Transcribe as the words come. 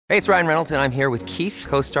Hey, it's Ryan Reynolds, and I'm here with Keith,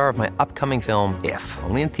 co-star of my upcoming film, If,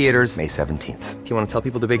 only in theaters May 17th. Do you want to tell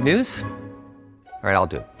people the big news? All right, I'll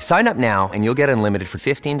do it. Sign up now and you'll get unlimited for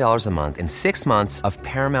 $15 a month and 6 months of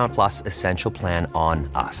Paramount Plus Essential Plan on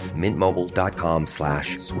us.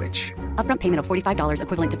 MintMobile.com/switch. Upfront payment of $45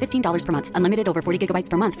 equivalent to $15 per month. Unlimited over 40 gigabytes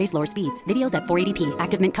per month. Face lower speeds. Videos at 480p.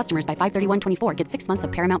 Active Mint customers by 531.24 get 6 months of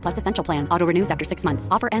Paramount Plus Essential Plan. Auto renews after 6 months.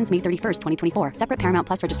 Offer ends May 31st, 2024. Separate Paramount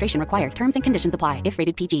Plus registration required. Terms and conditions apply if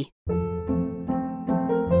rated PG.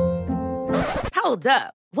 Hold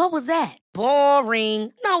up. What was that?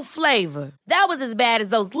 Boring. No flavor. That was as bad as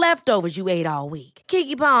those leftovers you ate all week.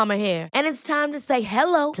 Keke Palmer here, and it's time to say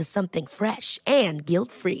hello to something fresh and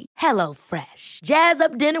guilt-free. Hello Fresh. Jazz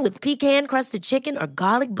up dinner with pecan-crusted chicken or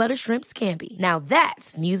garlic butter shrimp scampi. Now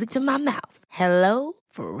that's music to my mouth. Hello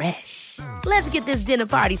Fresh. Let's get this dinner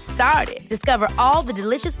party started. Discover all the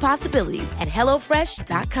delicious possibilities at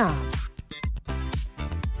hellofresh.com.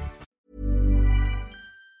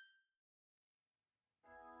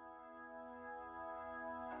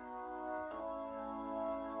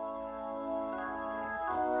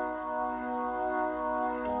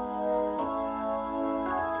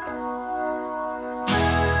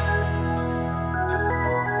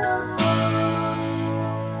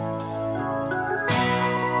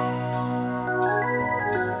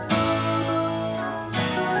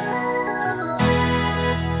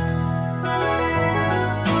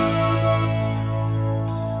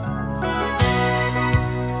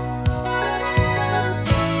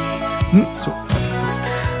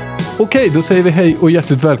 Okej, då säger vi hej och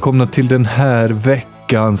hjärtligt välkomna till den här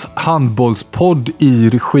veckans handbollspodd i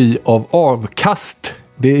regi av Avkast.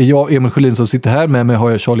 Det är jag, Emil Sjölin, som sitter här. Med mig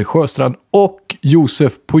har jag Charlie Sjöstrand och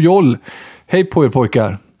Josef Pujol. Hej på er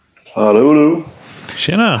pojkar. Hallå.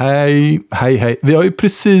 Tjena. Hej. Vi har ju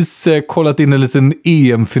precis kollat in en liten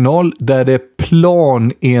EM-final där det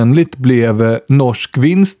planenligt blev norsk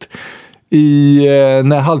vinst.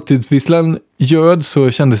 När halvtidsvisslan göd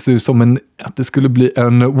så kändes det som att det skulle bli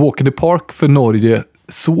en walk in the park för Norge.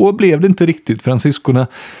 Så blev det inte riktigt. Fransyskorna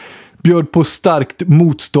bjöd på starkt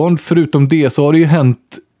motstånd. Förutom det så har det ju hänt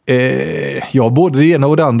både det ena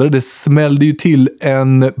och det andra. Det smällde ju till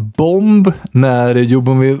en bomb när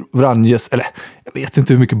Ljubomir Vranjes, eller jag vet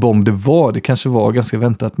inte hur mycket bomb det var. Det kanske var ganska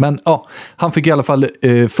väntat. Men ja, han fick i alla fall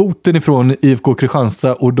foten ifrån IFK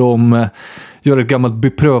Kristianstad och de gör ett gammalt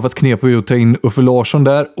beprövat knep på att ta in Uffe Larsson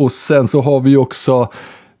där. Och sen så har vi ju också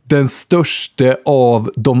den största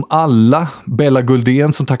av dem alla, Bella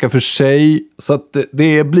Guldén, som tackar för sig. Så att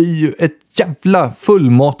det blir ju ett jävla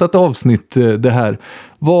fullmatat avsnitt det här.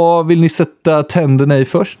 Vad vill ni sätta tänderna i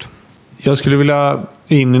först? Jag skulle vilja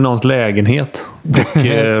in i någons lägenhet och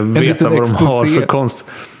veta vad de har för konst.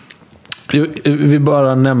 Jag vill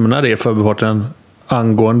bara nämna det i förbifarten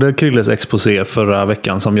angående Krilles exposé förra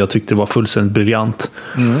veckan som jag tyckte var fullständigt briljant.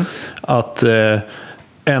 Att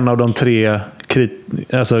en av de tre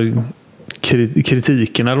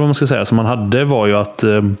kritikerna eller vad man ska säga som man hade var ju att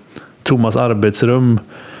Thomas arbetsrum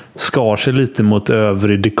skar sig lite mot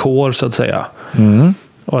övrig dekor så att säga.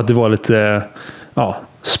 Och att det var lite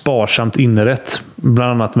sparsamt inrätt,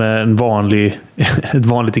 bland annat med ett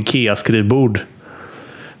vanligt IKEA-skrivbord.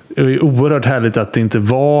 Det är oerhört härligt att det inte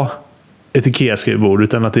var ett IKEA-skrivbord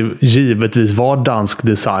utan att det givetvis var dansk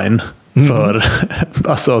design för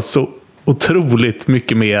alltså så otroligt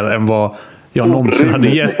mycket mer än vad jag någonsin hade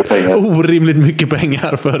gett. Orimligt mycket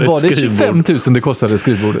pengar för ett skrivbord. Var det 25 000 det kostade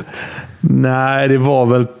skrivbordet? Nej, det var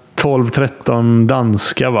väl 12-13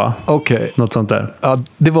 danska va? Okej. Något sånt där. Ja,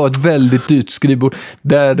 det var ett väldigt dyrt skrivbord.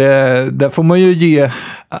 Där får man ju ge...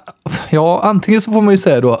 Ja, antingen så får man ju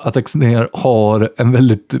säga då att Axnér har en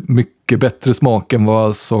väldigt mycket bättre smak än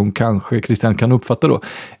vad som kanske Christian kan uppfatta då.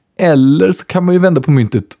 Eller så kan man ju vända på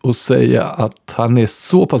myntet och säga att han är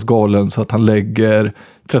så pass galen så att han lägger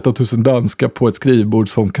 13 000 danska på ett skrivbord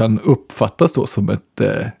som kan uppfattas då som ett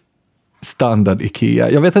standard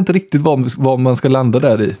IKEA. Jag vet inte riktigt vad man ska landa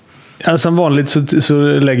där i. Ja, som vanligt så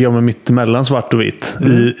lägger jag mig mitt emellan svart och vitt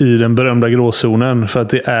i den berömda gråzonen för att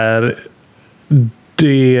det är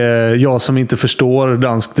jag som inte förstår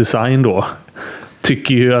dansk design då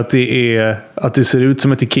tycker ju att det ser ut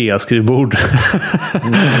som ett IKEA-skrivbord.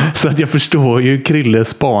 Så att jag förstår ju Krilles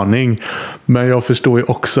spaning, men jag förstår ju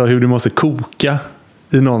också hur det måste koka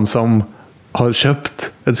i någon som har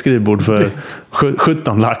köpt ett skrivbord för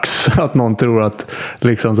 17 lax. Att någon tror att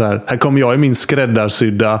liksom så här kommer jag i min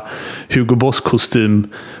skräddarsydda Hugo Boss-kostym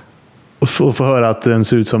och få höra att den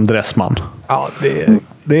ser ut som Dressman. Ja,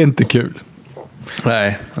 det är inte kul.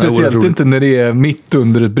 Nej, speciellt inte när det är mitt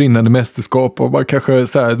under ett brinnande mästerskap och bara kanske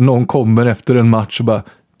så här, någon kommer efter en match och bara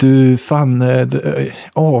du, fan,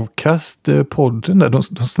 Avkast-podden där, de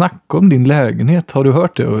snackar om din lägenhet. Har du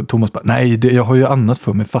hört det? Och Thomas bara, nej, jag har ju annat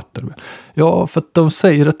för mig, fattar du? Ja, för att de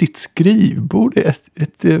säger att ditt skrivbord är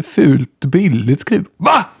ett fult billigt skrivbord.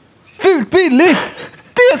 Va? Fult billigt?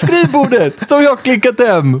 Det skrivbordet som jag klickat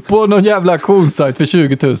hem på någon jävla auktionssajt för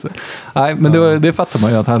 20 000. Nej, men det fattar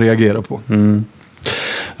man ju att han reagerar på. Mm.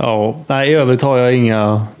 Ja, nej, i övrigt har jag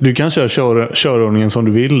inga... Du kan köra körordningen som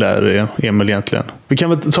du vill där, Emil, egentligen. Vi kan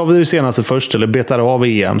väl ta det senaste först, eller betar av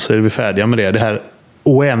EM, så är vi färdiga med det. Det här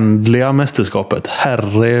oändliga mästerskapet.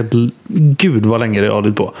 Herregud vad länge det har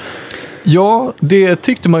hållit på. Ja, det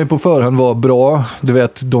tyckte man ju på förhand var bra. Du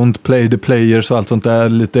vet, don't play the players och allt sånt där.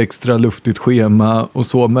 Lite extra luftigt schema och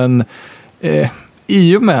så. Men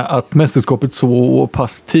i och med att mästerskapet så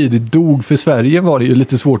pass tidigt dog för Sverige var det ju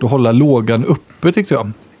lite svårt att hålla lågan uppe, tyckte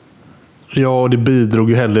jag. Ja, det bidrog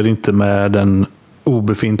ju heller inte med den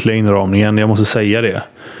obefintliga inramningen. Jag måste säga det.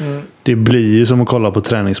 Det blir ju som att kolla på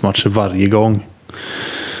träningsmatcher varje gång.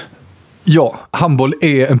 Ja, handboll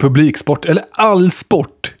är en publiksport. Eller all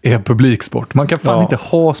sport är en publiksport. Man kan fan inte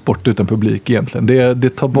ha sport utan publik egentligen.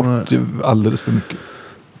 Det tar bort alldeles för mycket.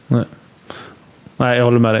 Nej, jag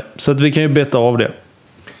håller med dig. Så att vi kan ju beta av det.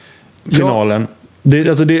 Finalen.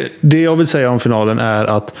 Ja. Det jag vill säga om finalen är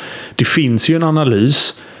att det finns ju en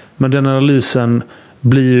analys. Men den analysen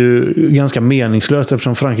blir ju ganska meningslös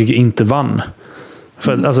eftersom Frankrike inte vann.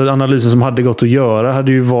 För alltså, analysen som hade gått att göra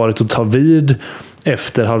hade ju varit att ta vid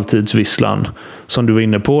efter halvtidsvisslan, som du var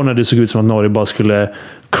inne på, när det såg ut som att Norge bara skulle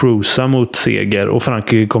cruisa mot seger och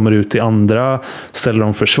Frankrike kommer ut i andra, ställer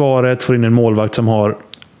om försvaret, får in en målvakt som har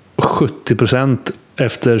 70%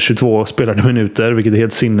 efter 22 spelade minuter, vilket är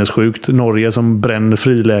helt sinnessjukt. Norge som bränner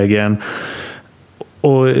frilägen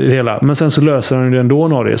och hela. Men sen så löser de det ändå,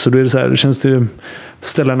 Norge. Så då är det så här, det känns det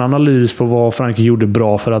ställa en analys på vad Frankrike gjorde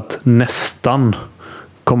bra för att nästan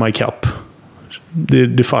komma ikapp.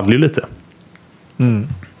 Det faller ju lite. Mm.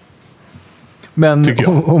 Men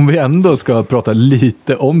om vi ändå ska prata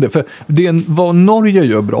lite om det. För vad Norge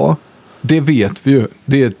gör bra, det vet vi ju.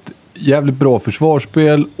 Det är ett jävligt bra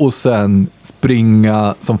försvarsspel och sen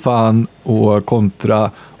springa som fan och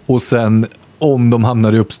kontra. Och sen om de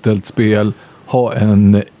hamnar i uppställt spel, ha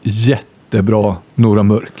en jättebra Nora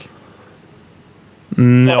Mörk.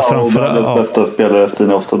 Och världens bästa spelare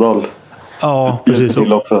Stina Oftedal. Ja, precis.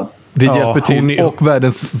 Också. Det hjälper till. Och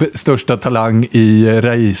världens största talang i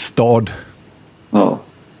Reistad. Ja,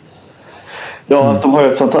 alltså, de har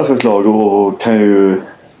ju ett fantastiskt lag och kan ju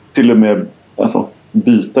till och med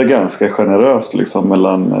byta ganska generöst liksom,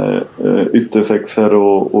 mellan yttersexer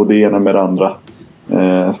och det ena med det andra.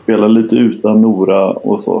 Spela lite utan Nora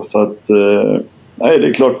och så. Så att nej, det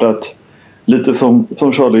är klart att lite som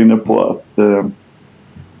Charlie är inne på att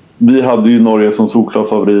vi hade ju Norge som solklar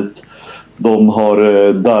favorit. De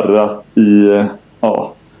har darrat i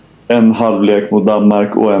en halvlek mot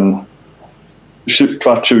Danmark och en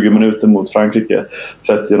kvart 20 minuter mot Frankrike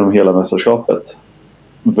sett genom hela mästerskapet.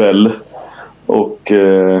 Väl. Och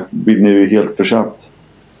vinner ju helt förtjänt.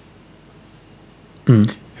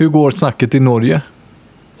 Hur går snacket i Norge?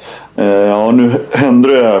 Nu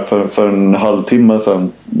hände det här för en halvtimme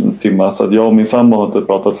sedan. Så att jag och min sambo har inte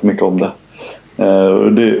pratat så mycket om det.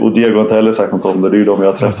 Och Diego har inte heller sagt något om det. Det är ju de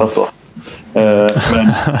jag har träffat då.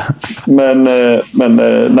 Men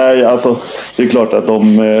nej, alltså det är klart att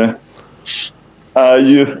de är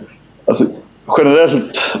ju alltså,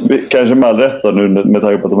 generellt, kanske med all rätt nu med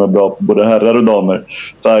tanke på att de är bra på både herrar och damer,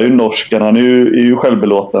 så är ju norskan, han är ju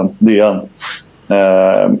självbelåten, det är han.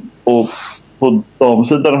 Och på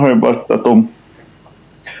damsidan har det varit att de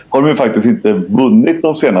har ju faktiskt inte vunnit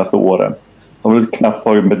de senaste åren. De har väl knappt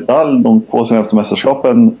tagit medalj de 2 senaste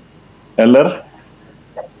mästerskapen, eller?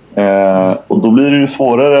 Och då blir det ju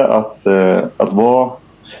svårare att vara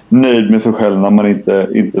nöjd med sig själv när man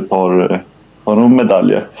inte tar några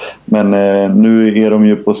medaljer. Men nu är de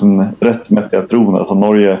ju på sin rättmätiga tron. Alltså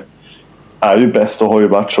Norge är ju bäst och har ju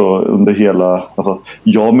varit så under hela... Alltså,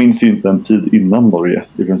 jag minns ju inte en tid innan Norge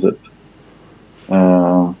i princip.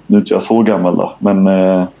 Nu är inte jag så gammal då. Men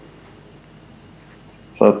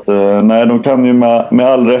så att nej, de kan ju med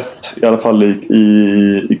all rätt i alla fall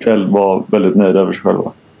i kväll vara väldigt nöjda över sig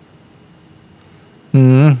själva.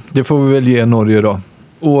 Det får vi väl ge Norge då.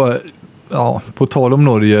 Och ja, på tal om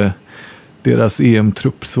Norge, deras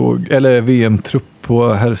EM-trupp VM-trupp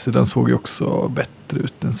på herrsidan såg ju också bättre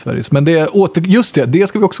ut än Sveriges. Men det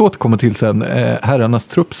ska vi också återkomma till sen. Herrarnas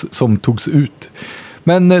trupp som togs ut.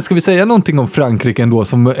 Men ska vi säga någonting om Frankrike ändå,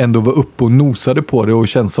 som ändå var uppe och nosade på det och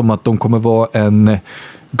känns som att de kommer vara en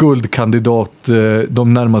guldkandidat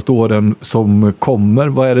de närmaste åren som kommer.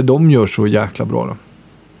 Vad är det de gör så jäkla bra då?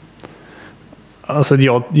 Alltså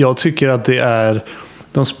jag tycker att det är...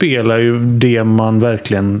 De spelar ju det man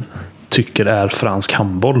verkligen tycker är fransk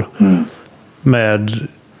handboll. Med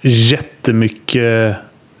jättemycket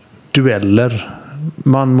dueller.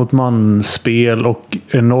 Man mot man spel och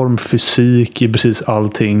enorm fysik i precis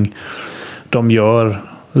allting de gör.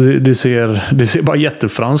 Det ser bara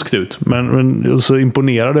jättefranskt ut. Men så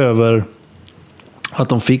imponerad över att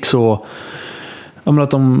de fick så... Jag menar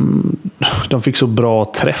att de fick så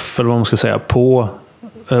bra träff, eller vad man ska säga, på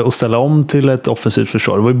att ställa om till ett offensivt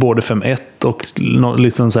försvar. Det var ju både 5-1 och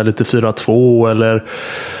liksom så här lite 4-2, eller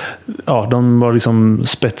ja, de var liksom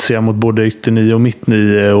spetsiga mot både ytternio och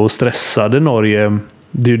mittnio och stressade Norge.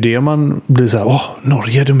 Det är ju det man blir så här: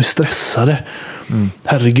 Norge, de är stressade.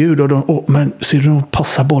 Herregud, och men ser du, de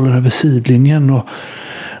passar bollen över sidlinjen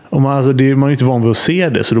och man, alltså man är inte van vid att se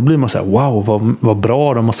det, så då blir man så här: wow, vad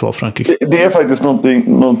bra de måste vara, Frankrike. Det är faktiskt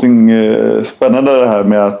någonting spännande det här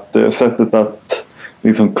med att sättet att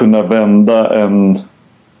liksom kunna vända en...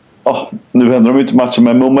 nu vänder de inte matchen,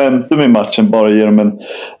 men momentum i matchen bara genom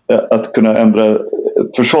att kunna ändra ett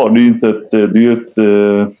försvar. Det är ju inte det är ju ett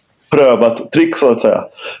prövat trick, så att säga.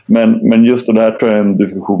 Men just det här tror jag är en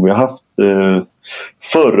diskussion vi har haft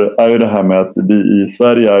förr, är ju det här med att vi i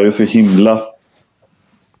Sverige är ju så himla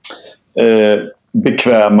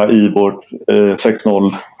bekväma i vårt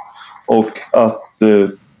 6-0, och att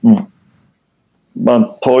man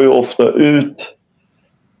tar ju ofta ut,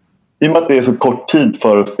 i och med att det är så kort tid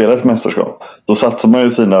för att spela ett mästerskap, då satsar man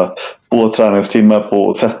ju sina 2 träningstimmar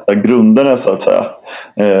på att sätta grunderna, så att säga,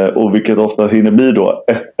 och vilket ofta hinner bli då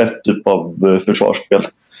ett typ av försvarsspel.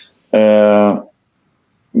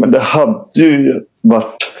 Men det hade ju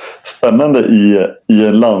varit spännande i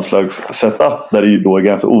en landslagssetup där det ju då är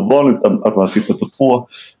ganska ovanligt att man sitter på 2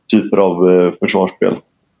 typer av försvarsspel.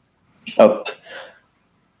 Att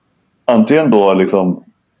antingen då liksom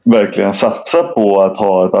verkligen satsa på att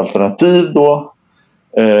ha ett alternativ då,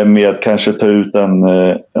 med kanske ta ut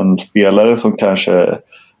en spelare som kanske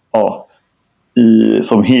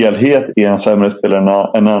som helhet är en sämre spelare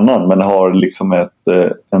än en annan, men har liksom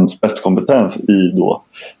en spetskompetens i då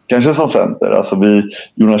kanske som center. Alltså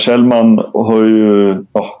Jonas Kjellman har ju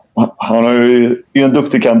han har ju en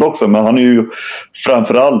duktig kant också, men han är ju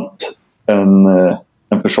framförallt en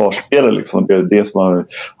försvarsspelare liksom. Det är det som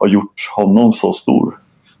har gjort honom så stor.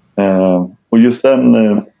 Och just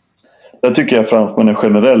där tycker jag fransmännen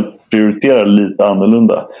generellt prioriterar lite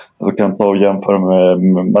annorlunda. Alltså kan ta och jämföra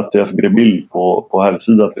med Mathias Greville på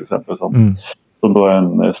herrsidan till exempel, som då är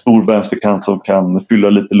en stor vänsterkant som kan fylla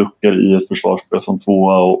lite luckor i ett försvarsspel som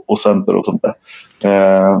tvåa och center och sånt där.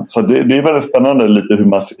 Så det är väldigt spännande lite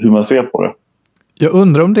hur man ser på det. Jag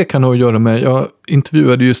undrar om det kan ha att göra med, jag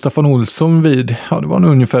intervjuade ju Staffan Olsson det var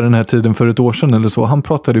nog ungefär den här tiden för ett år sedan eller så. Han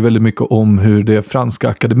pratade ju väldigt mycket om hur det franska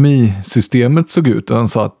akademisystemet såg ut. Och han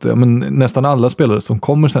sa att nästan alla spelare som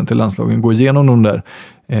kommer sen till landslagen går igenom de där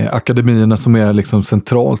akademierna som är liksom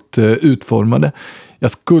centralt utformade.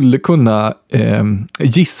 Jag skulle kunna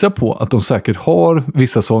gissa på att de säkert har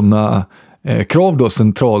vissa sådana krav då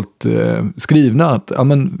centralt skrivna, att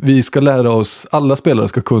vi ska lära oss, alla spelare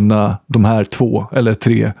ska kunna de här 2 eller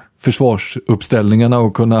 3 försvarsuppställningarna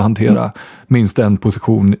och kunna hantera minst en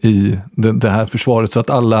position i det här försvaret, så att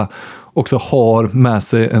alla också har med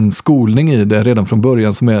sig en skolning i det redan från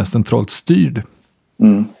början som är centralt styrd.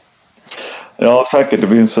 Ja, säkert.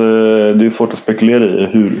 Det är svårt att spekulera i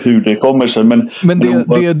hur det kommer sig. Men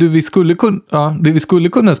det vi skulle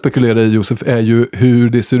kunna spekulera i, Josef, är ju hur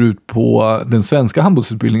det ser ut på den svenska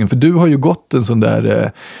handbollsutbildningen. För du har ju gått en sån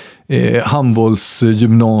där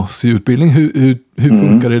handbollsgymnasieutbildning. Hur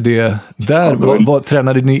funkar det där?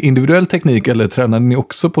 Tränade ni individuell teknik eller tränade ni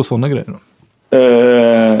också på sådana grejer?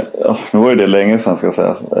 Nu var ju det länge sedan, ska jag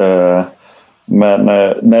säga. Men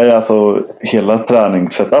nej, alltså hela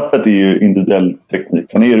träningssetupet är ju individuell teknik.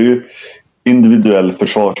 Sen är det ju individuell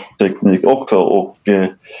försvarsteknik också, och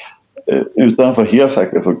utan att vara helt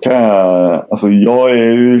säker så kan jag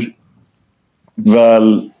är ju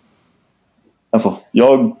jag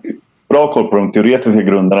har bra koll på de teoretiska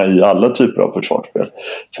grunderna i alla typer av försvarsspel.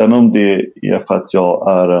 Sen om det är för att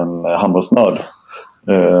jag är en handbollsnörd,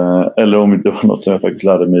 eller om det var något som jag faktiskt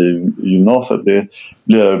lärde mig i gymnasiet, det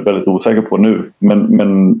blir jag väldigt osäker på nu.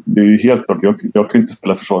 Men det är ju helt klart, jag kan inte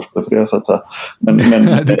spela försvarsspel för det, så att säga. Men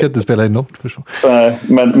du kan inte spela i något försvar. Nej,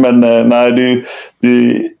 nej, det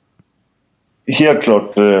är helt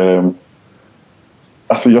klart.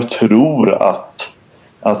 Alltså jag tror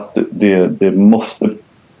att det måste.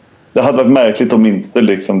 Det hade varit märkligt om inte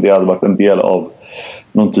liksom det hade varit en del av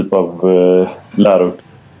någon typ av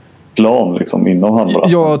plan liksom, inom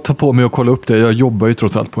handboll. Jag tar på mig att kolla upp det. Jag jobbar ju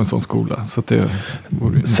trots allt på en sån skola. Så att det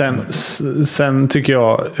sen tycker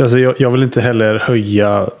jag, alltså jag vill inte heller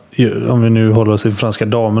höja, om vi nu håller oss i franska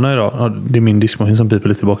damerna idag. Det är min diskmaskin som piper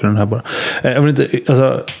lite i bakgrunden här bara. Jag vill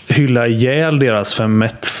inte hylla ihjäl deras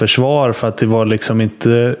 5-1-försvar för att det var liksom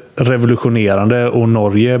inte revolutionerande, och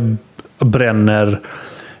Norge bränner,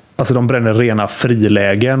 alltså de bränner rena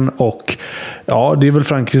frilägen, och ja, det är väl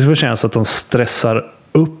Frankrikes förtjänst att de stressar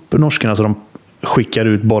upp norskarna så de skickar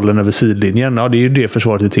ut bollen över sidlinjen. Ja, det är ju det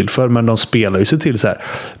försvaret är till för, men de spelar ju sig till så här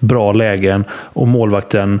bra lägen, och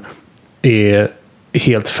målvakten är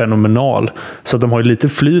helt fenomenal. Så att de har ju lite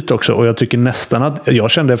flyt också, och jag tycker nästan att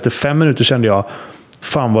jag kände efter 5 minuter kände jag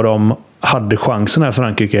fan vad de hade chansen här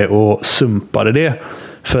Frankrike och sumpade det.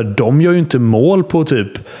 För de gör ju inte mål på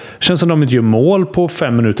känns som de inte gör mål på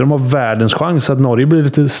 5 minuter. De har världens chans att Norge blir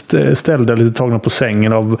lite ställda, lite tagna på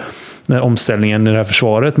sängen av omställningen i det här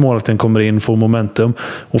försvaret. Målvakten kommer in, får momentum.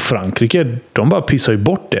 Och Frankrike, de bara pissar ju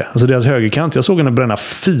bort det. Alltså deras högerkant, jag såg henne bränna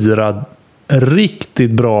 4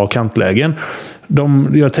 riktigt bra kantlägen. De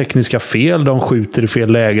gör tekniska fel, de skjuter i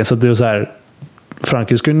fel läge. Så att det är så här,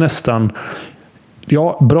 Frankrike ska ju nästan...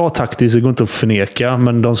 Ja, bra taktiskt, det går inte att förneka,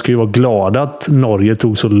 men de ska ju vara glada att Norge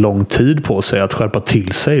tog så lång tid på sig att skärpa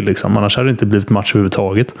till sig liksom. Annars hade det inte blivit match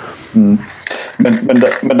överhuvudtaget. Men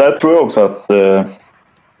där tror jag också att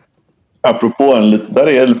apropå där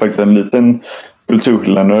är det faktiskt en liten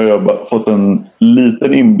kulturskillnad. Nu har jag fått en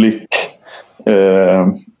liten inblick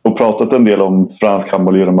och pratat en del om fransk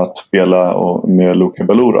handboll genom att spela med Luca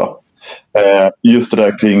Ballura. Just det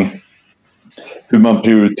där kring hur man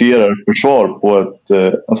prioriterar försvar på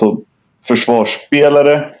ett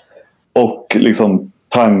försvarsspelare och liksom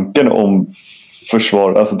tanken om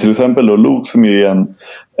försvar. Alltså till exempel då Luke som är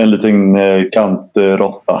en liten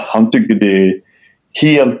kantrotta. Han tycker det är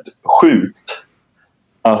helt sjukt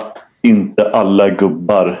att inte alla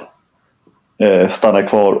gubbar stannar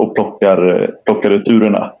kvar och plockar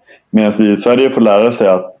returerna. Medan vi i Sverige får lära sig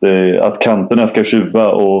att kanterna ska tjuva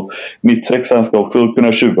och mittsexan ska också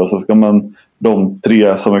kunna tjuva, så ska de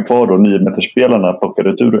 3 som är kvar då, 9-metersspelarna, plocka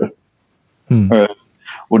returer.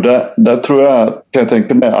 Och där tror jag, kan jag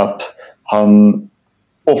tänka mig att han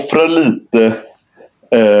offrar lite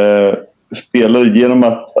spelare genom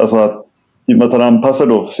att i och med att han anpassar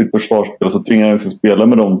då för sitt försvarsspel, så tvingar han sig spela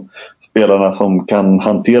med de spelarna som kan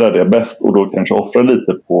hantera det bäst, och då kanske offra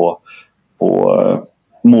lite på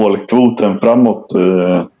målkvoten framåt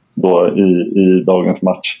då i dagens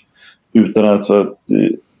match. Utan att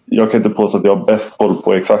jag kan inte påstå att jag har bäst koll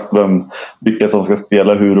på exakt vilka som ska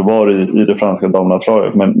spela hur och var i det franska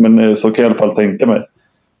damlandslaget. Men så kan jag i alla fall tänka mig,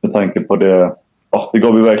 med tanke på det. Ja, det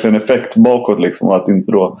gav ju verkligen effekt bakåt liksom, att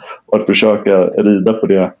inte då att försöka rida på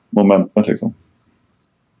det momentet liksom.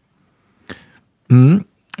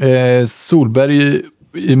 Solberg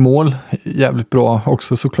i mål, jävligt bra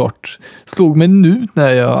också såklart. Slog mig nu när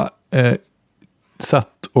jag satt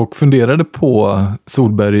och funderade på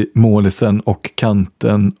Solberg, målisen och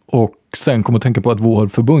kanten, och sen kom att tänka på att vår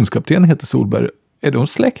förbundskapten heter Solberg. Är de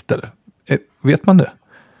släkt eller? Vet man det?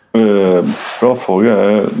 Bra fråga.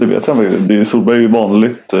 Det vet jag inte. Det är Solberg är ju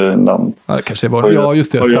vanligt namn. Ja, det kanske var. Ja,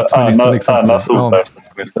 just det. Statsministern. Anna Solberg,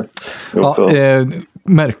 statsminister. Ja,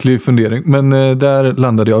 märklig fundering. Men där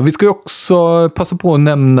landade jag. Vi ska ju också passa på att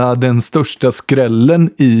nämna den största skrällen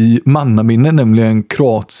i mannaminne, nämligen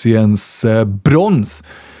Kroatiens brons.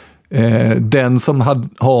 Den som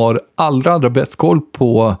har allra bäst koll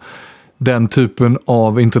på den typen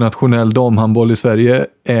av internationell damhandboll i Sverige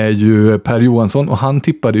är ju Per Johansson, och han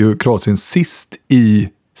tippade ju Kroatien sist i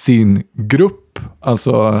sin grupp.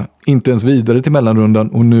 Alltså inte ens vidare till mellanrundan,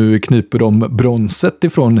 och nu kniper de bronset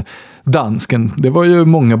ifrån dansken. Det var ju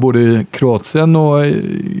många både i Kroatien och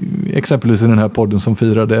exempelvis i den här podden som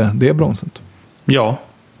firade det bronset. Ja,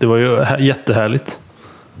 det var ju jättehärligt.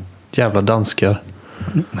 Jävla danskar.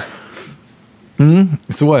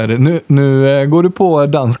 Så är det. Nu går du på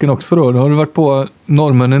dansken också då. Nu har du varit på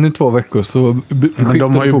norrmännen i 2 veckor, så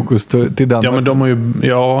skiftar fokus till Danmark. Ja, men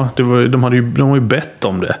de har ju bett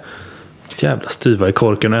om det. Jävla styva i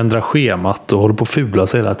korken och ändra schemat och håller på att fula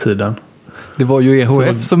sig hela tiden. Det var ju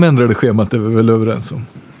EHF som ändrade schemat, det är vi väl överens om.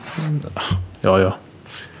 Ja.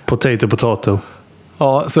 Potato.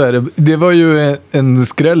 Ja, så är det. Det var ju en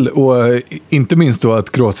skräll, och inte minst då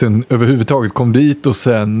att Kroatien överhuvudtaget kom dit och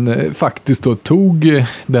sen faktiskt då tog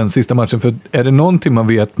den sista matchen. För är det någonting man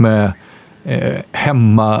vet med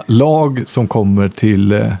hemmalag som kommer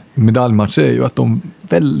till medaljmatcher är ju att de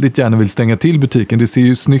väldigt gärna vill stänga till butiken. Det ser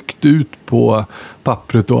ju snyggt ut på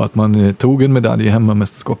pappret då att man tog en medalj i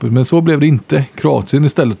hemmamästerskapet, men så blev det inte. Kroatien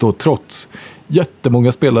istället då, trots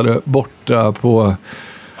jättemånga spelare borta på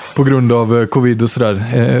på grund av covid och sådär.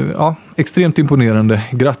 Ja, extremt imponerande.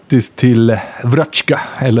 Grattis till Vratchka,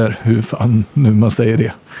 eller hur fan nu man säger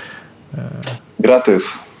det. Grattis.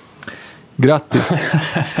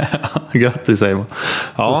 Grattis säger man.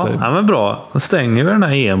 Ja, men bra. Stänger vi den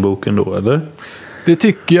här EM-boken då, eller? Det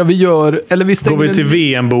tycker jag vi gör. Eller vi stänger går vi till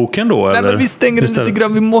VM-boken då? Nej, eller? Men vi stänger den lite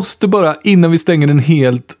grann. Vi måste bara, innan vi stänger den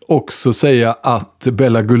helt, också säga att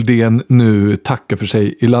Bella Guldén nu tackar för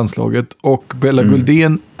sig i landslaget. Och Bella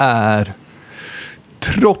Guldén är,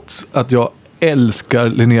 trots att jag älskar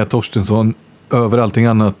Linnea Torstensson över allting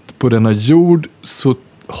annat på denna jord, så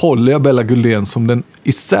håller jag Bella Guldén som den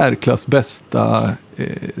i särklass bästa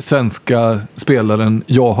svenska spelaren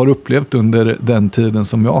jag har upplevt under den tiden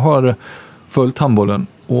som jag har följt handbollen.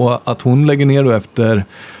 Och att hon lägger ner då efter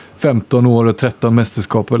 15 år och 13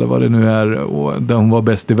 mästerskap eller vad det nu är, och där hon var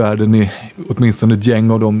bäst i världen i åtminstone ett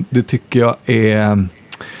gäng av dem, det tycker jag är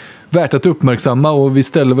värt att uppmärksamma. Och vi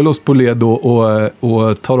ställer väl oss på led då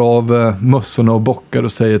och tar av mössorna och bockar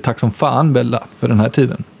och säger tack som fan Bella för den här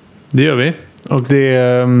tiden. Det gör vi. Och det,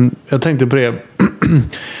 jag tänkte på det,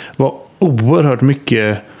 var oerhört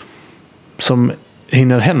mycket som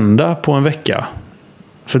hinner hända på en vecka.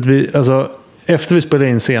 För att vi, alltså, efter vi spelade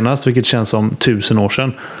in senast, vilket känns som 1000 år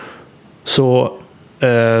sedan, så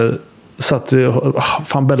satt vi,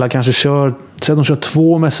 fan Bella kanske kör, så att de kör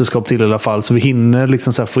 2 mästerskap till i alla fall, så vi hinner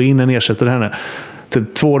liksom så här få in en ersättare henne.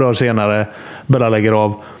 Typ 2 dagar senare, Bella lägger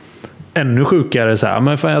av. Ännu sjukare så här,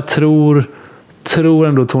 men fan jag tror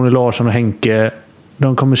ändå Tony Larsson och Henke,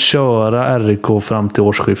 de kommer köra RIK fram till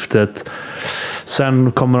årsskiftet.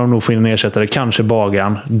 Sen kommer de nog få in en ersättare, kanske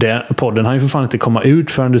Bagan. Podden har ju för fan inte komma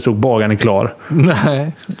ut förrän det stod Bagan är klar.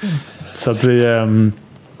 Nej. Så att vi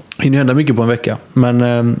hinner hända mycket på en vecka.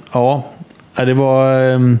 Men ja, det var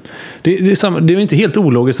det var inte helt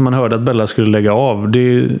ologiskt när man hörde att Bella skulle lägga av. Det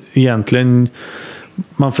är egentligen,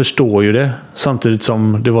 man förstår ju det, samtidigt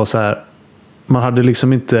som det var så här, man hade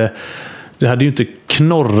liksom inte, det hade ju inte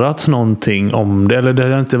knorrats någonting om det. Eller det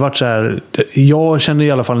hade inte varit så här. Jag kände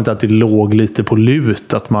i alla fall inte att det låg lite på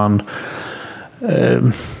lut. Att man...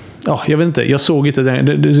 ja, jag vet inte. Jag såg inte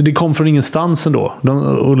det kom från ingenstans ändå.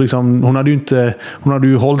 Och liksom, hon hade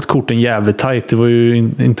ju hållit korten jävligt tajt. Det var ju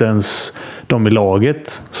inte ens de i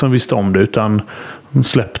laget som visste om det. Utan hon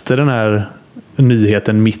släppte den här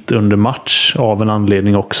nyheten mitt under match av en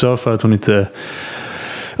anledning också. För att hon inte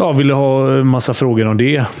ville ha massa frågor om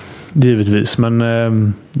det. Givetvis, men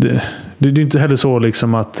det är inte heller så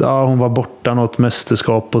liksom att hon var borta något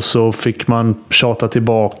mästerskap och så fick man tjata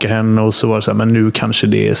tillbaka henne och så var det så här, men nu kanske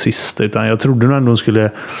det är sista, utan jag trodde nog ändå hon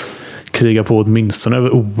skulle kriga på åtminstone över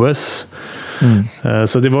OS.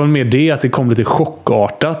 Så det var mer det att det kom lite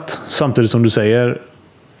chockartat, samtidigt som du säger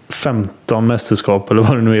 15 mästerskap eller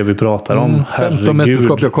vad det nu är vi pratar om. 15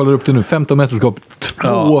 mästerskap, jag kollar upp det nu. 15 mästerskap,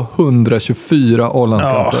 224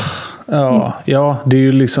 A-landskamper. Ja, det är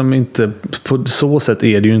ju liksom inte, på så sätt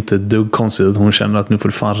är det ju inte ett dugg konstigt att hon känner att nu får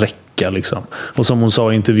det fan räcka liksom. Och som hon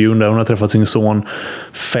sa i intervjun där, hon har träffat sin son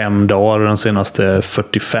 5 dagar och den senaste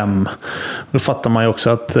 45. Då fattar man ju också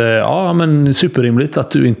att men superrimligt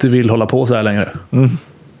att du inte vill hålla på så här längre.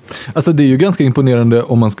 Alltså det är ju ganska imponerande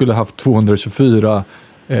om man skulle haft 224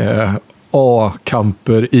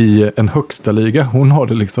 A-kamper i en högsta liga. Hon har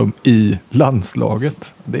det liksom i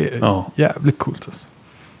landslaget. Det är jävligt coolt alltså.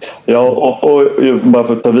 Ja, och bara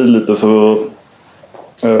för att ta vid lite så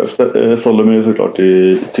sålde mig ju såklart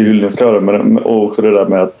till hyllningskören, men och också det där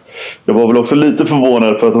med att jag var väl också lite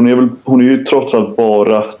förvånad för att hon är ju trots allt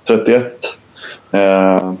bara 31,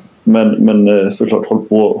 men såklart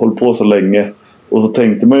håll på så länge, och så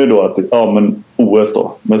tänkte man ju då att men OS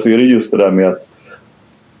då, men så är det just det där med att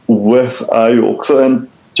OS är ju också en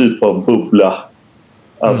typ av bubbla.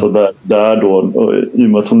 Alltså där då, i och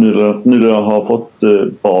med att hon nyligen har fått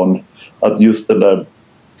barn, att just den där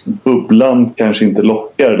bubblan kanske inte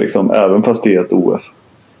lockar liksom, även fast det är ett OS.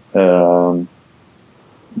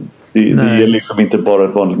 Det är liksom inte bara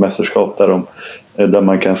ett vanligt mästerskap där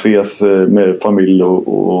man kan ses med familj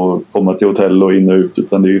och komma till hotell och in och ut,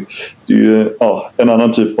 utan det är ju en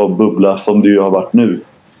annan typ av bubbla som det ju har varit nu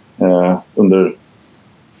under.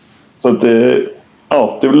 Så att det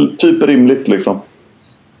är väl typ rimligt liksom.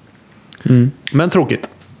 Men tråkigt.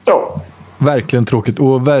 Ja. Verkligen tråkigt.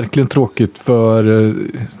 Och verkligen tråkigt för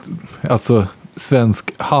alltså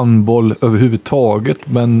svensk handboll överhuvudtaget.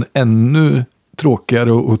 Men ännu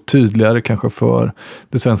tråkigare och tydligare kanske för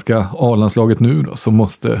det svenska A-landslaget nu då, som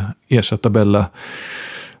måste ersätta Bella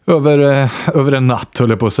över en natt, höll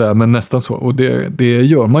jag på att säga. Men nästan så. Och det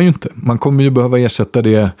gör man ju inte. Man kommer ju behöva ersätta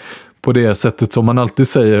det på det sättet som man alltid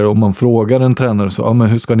säger om man frågar en tränare så, men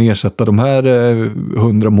hur ska ni ersätta de här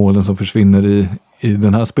 100 målen som försvinner i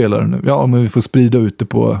den här spelaren nu. Ja, men vi får sprida ut det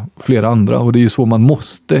på flera andra. Och det är ju så man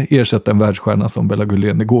måste ersätta en världsstjärna som Bella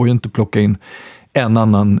Gullén. Det går ju inte att plocka in en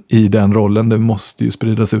annan i den rollen. Det måste ju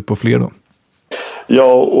spridas ut på fler då.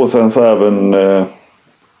 Ja, och sen så även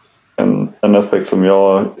en aspekt som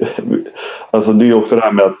jag... Alltså det är ju också det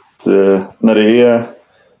här med att när det är...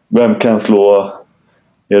 Vem kan slå...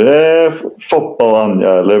 Är det Foppa och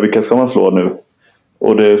Anja eller vilka ska man slå nu?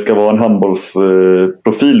 Och det ska vara en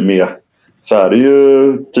handbollsprofil med. Så är det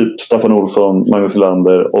ju typ Staffan Olsson, Magnus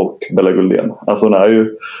Lander och Bella Gullén. Alltså hon är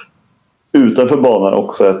ju utanför banan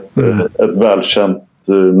också ett välkänt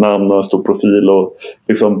namn och en stor profil. Och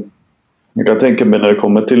liksom, jag kan tänka mig när det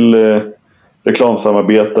kommer till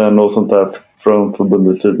reklamsamarbeten och sånt där från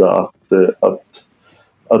förbundets sida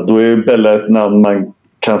att då är Bella ett namn man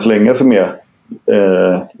kan slänga sig med.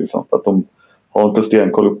 Liksom, att de har inte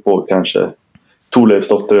stenkoll på kanske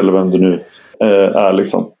Thorleifsdotter eller vem det nu är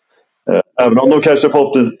liksom. Även om de kanske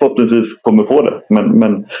förhoppningsvis kommer få det.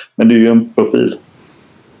 Men det är ju en profil.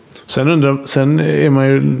 Sen är man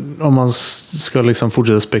ju, om man ska liksom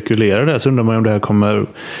fortsätta spekulera det, så undrar man om det här kommer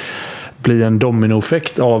bli en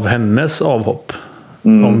dominoeffekt av hennes avhopp.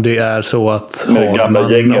 Om det är så att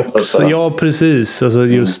Hagman också, ja precis, alltså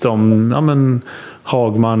just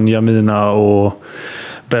Hagman, Jamina och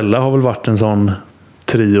Bella har väl varit en sån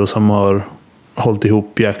trio som har hållit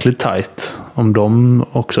ihop jäkligt tajt. Om de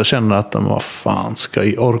också känner att vad fan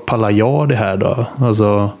pallar jag det här då?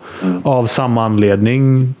 Alltså av samma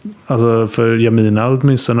anledning. Alltså för Jamina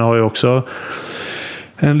åtminstone har ju också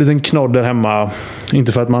en liten knodd där hemma.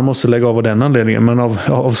 Inte för att man måste lägga av den anledningen, men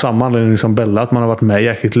av samma anledning som Bella, att man har varit med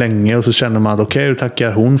jäkligt länge och så känner man att okej, då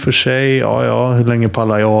tackar hon för sig. Ja, hur länge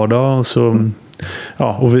pallar jag då? Och så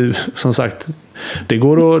ja, och vi, som sagt, det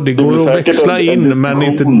går att växla in, men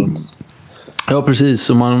inte... Ja, precis.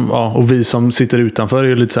 Och vi som sitter utanför är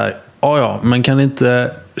ju lite så här, ja, men kan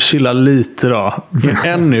inte chilla lite då?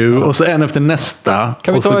 En nu och så en efter nästa.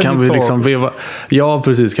 Och så kan vi liksom veva... Ja,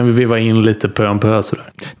 precis. Kan vi veva in lite pö om pö sådär.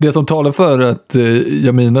 Det som talar för att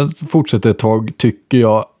Jamina fortsätter ett tag, tycker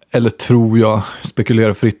jag, eller tror jag,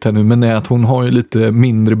 spekulerar fritt här nu, men är att hon har ju lite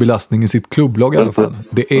mindre belastning i sitt klubblag i alla fall.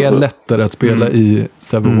 Det är lättare att spela i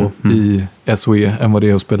Sävehof i SOE än vad det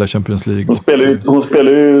är att spela Champions League. Hon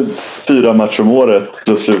spelar ju 4 matcher om året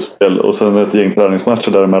plus slutspel och sen ett gäng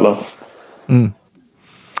träningsmatcher däremellan.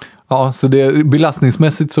 Ja, så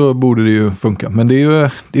belastningsmässigt så borde det ju funka. Men det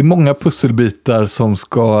är många pusselbitar som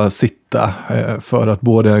ska sitta för att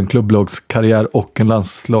både en klubblagskarriär och en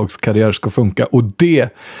landslagskarriär ska funka. Och det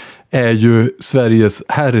är ju Sveriges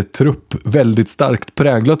herrtrupp väldigt starkt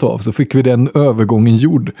präglat av. Så fick vi den övergången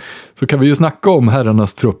gjord. Så kan vi ju snacka om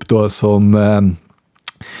herrarnas trupp då som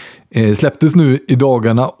släpptes nu i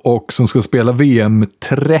dagarna och som ska spela VM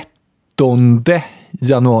 13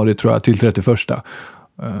 januari tror jag till 31.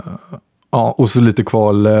 Ja, och så lite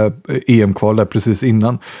EM-kval där precis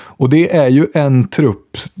innan. Och det är ju en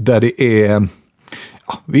trupp där det är...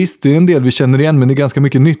 Ja, visst, det är en del vi känner igen, men det är ganska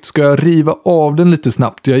mycket nytt. Ska jag riva av den lite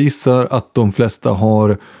snabbt? Jag gissar att de flesta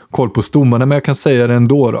har koll på stommarna, men jag kan säga det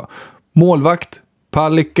ändå då. Målvakt,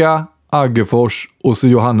 Palicka, Aggefors och så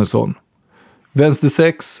Johannesson. Vänster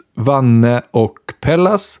 6, Vanne och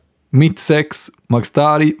Pellas. Mitt 6, Max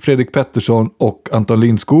Darj, Fredrik Pettersson och Anton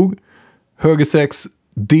Lindskog. Höger 6,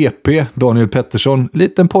 DP, Daniel Pettersson,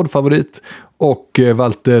 liten poddfavorit, och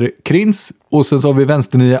Walter Krins. Och sen så har vi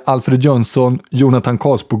vänsternio Alfred Jönsson, Jonathan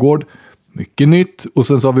Karlsbogård, mycket nytt. Och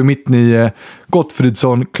sen så har vi mittnio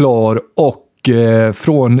Gottfridsson, Klar och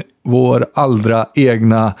från vår alldeles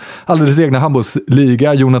egna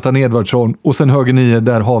handbollsliga Jonathan Edvardsson. Och sen höger 9,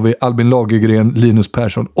 där har vi Albin Lagergren, Linus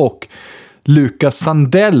Persson och Lukas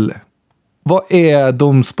Sandell. Vad är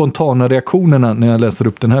de spontana reaktionerna när jag läser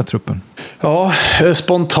upp den här truppen? Ja,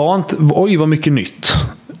 spontant. Oj, vad mycket nytt.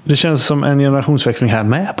 Det känns som en generationsväxling här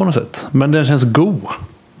med på något sätt. Men den känns god.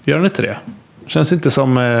 Gör den inte det? Känns inte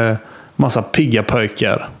som massa pigga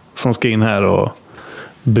pojkar som ska in här och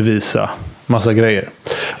bevisa massa grejer.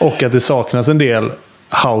 Och att det saknas en del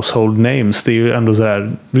household names. Det är ju ändå så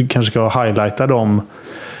här, vi kanske ska highlighta de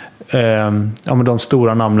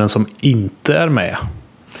stora namnen som inte är med.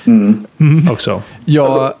 Också.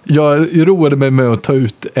 Jag roade mig med att ta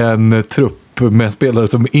ut en trupp med spelare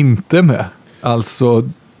som inte är med. Alltså,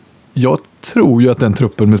 jag tror ju att den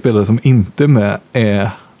truppen med spelare som inte är med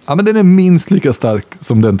men den är minst lika stark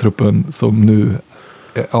som den truppen som nu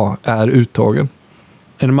är uttagen.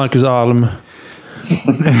 Är det Marcus Alm?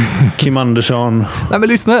 Kim Andersson? Nej, men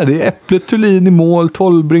lyssna här. Det är Äpplet Thulin i mål,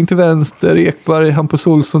 Tolbring till vänster, Ekberg, Hampus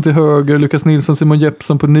Olsson till höger, Lukas Nilsson, Simon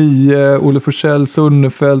Jeppsson på 9, Olle Forsell,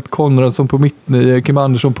 Sunnefelt, Konradsson på mitt 9, Kim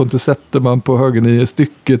Andersson, Pontus Zetterman på höger 9,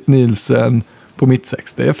 Stycket, Nielsen, på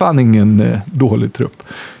mittsex. Det är fan ingen dålig trupp.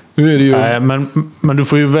 Nu är det ju... Nej, men du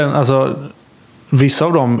får ju alltså, vissa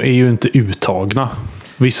av dem är ju inte uttagna.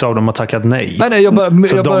 Vissa av dem har tackat nej. Nej, jag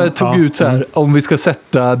bara tog ut så här, om vi ska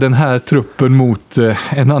sätta den här truppen mot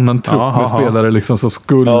en annan trupp med spelare liksom, som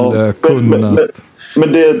skulle kunna...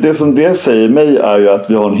 Men det som det säger mig är ju att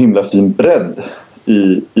vi har en himla fin bredd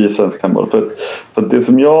i svensk handboll. För det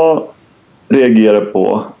som jag reagerar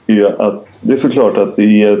på är att det är såklart att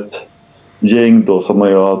det är ett gäng då som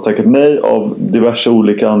man har tackat nej av diverse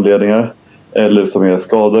olika anledningar. Eller som är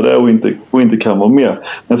skadade och inte kan vara med.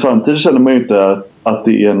 Men samtidigt känner man ju inte att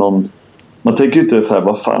det är någon... Man tänker ju inte så här,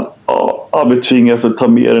 vad fan, vi tvingas att ta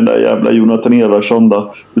med den där jävla Jonathan Eversson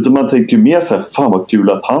då. Utan man tänker ju mer så här, fan vad kul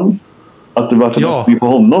att det var en öppning på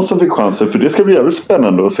honom som fick chansen. För det ska bli jävligt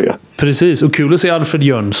spännande att se. Precis, och kul att se Alfred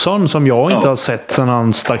Jönsson som jag inte har sett sedan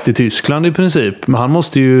han stack till Tyskland i princip. Men han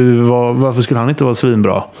måste ju vara... Varför skulle han inte vara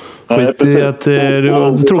svinbra? Skit i att det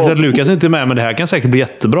var tråkigt att Lukas inte är med, men det här kan säkert bli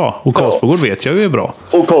jättebra. Och Karlsbogård vet jag ju är bra.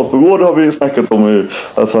 Och Karlsbogård har vi ju snackat om.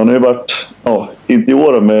 Alltså han har ju varit, inte i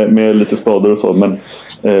år med lite skador och så, men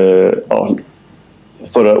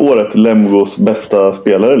förra året Lemgos bästa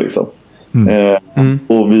spelare liksom.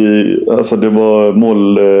 Och alltså det var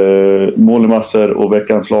mål i massor och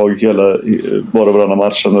veckans lag bara varannan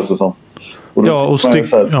match kändes det som.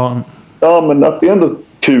 Men att det är ändå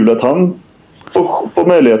kul att han får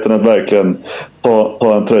möjligheten att verkligen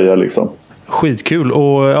ta en tröja liksom. Skitkul.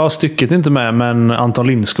 Och stycket är inte med, men Anton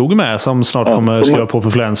Lindskog är med som snart kommer skriva på för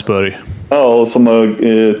Flensburg. Ja, och som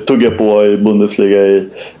har tuggat på i Bundesliga i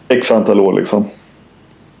x antal år liksom.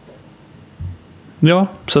 Ja,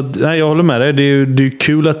 så jag håller med dig. Det är ju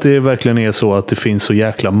kul att det verkligen är så att det finns så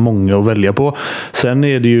jäkla många att välja på. Sen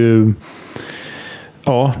är det ju...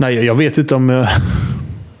 jag vet inte om...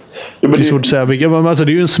 Det är svårt att säga. Alltså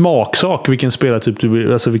det är ju en smaksak vilken spelartyp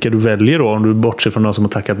vilka du väljer då. Om du bortser från de som har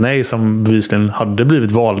tackat nej, som bevisligen hade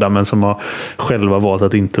blivit valda men som har själva valt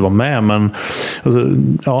att inte vara med. Men,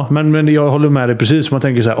 men jag håller med dig precis. Man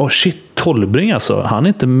tänker så här, Tolbring alltså. Han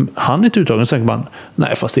är inte uttagen. Så tänker man,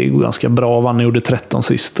 nej fast det går ganska bra. Vann gjorde 13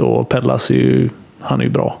 sist och Pellas han är ju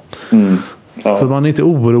bra. Så man är inte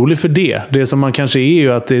orolig för det. Det som man kanske är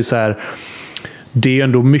ju att det är så här, det är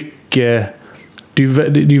ändå mycket... Det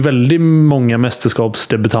är ju väldigt många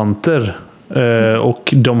mästerskapsdebutanter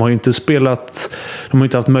och de har ju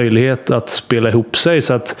inte haft möjlighet att spela ihop sig,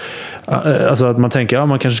 så att alltså att man tänker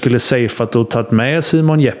man kanske skulle safeat och tagit med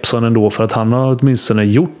Simon Jeppsson ändå, för att han har åtminstone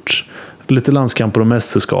gjort lite landskamper och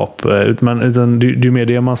mästerskap, utan det är mer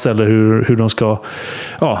det man ställer hur de ska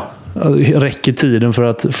räcker tiden för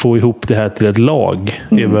att få ihop det här till ett lag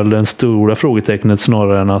är väl den stora frågetecknet,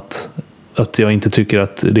 snarare än att jag inte tycker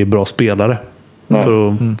att det är bra spelare. För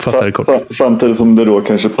att fatta det kort. Samtidigt som det då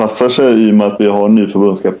kanske passar sig i och med att vi har en ny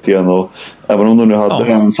förbundskapten, och även om de nu hade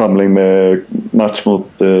en samling med match mot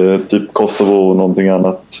typ Kosovo och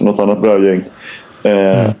något annat bra gäng,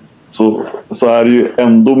 så är det ju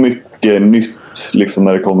ändå mycket nytt liksom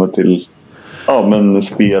när det kommer till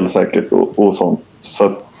spel säkert och sånt. Så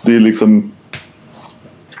att det är liksom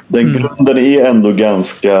den grunden är ändå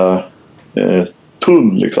ganska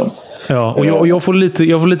tunn liksom. Ja, och jag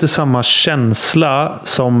får lite samma känsla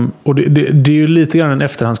som, och det är ju lite grann en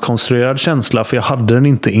efterhandskonstruerad känsla, för jag hade den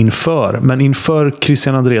inte inför, men inför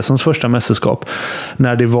Christian Andressons första mästerskap,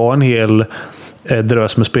 när det var en hel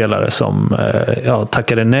drös med spelare som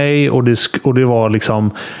tackade nej, och det var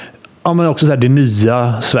liksom men också så här, det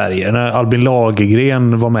nya Sverige, när Albin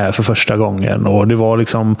Lagergren var med för första gången, och det var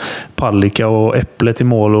liksom Palicka och Äpplet i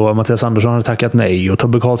mål, och Mattias Andersson hade tackat nej och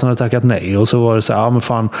Tobbe Karlsson hade tackat nej, och så var det så här, men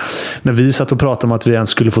fan, när vi satt och pratade om att vi ens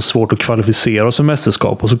skulle få svårt att kvalificera oss för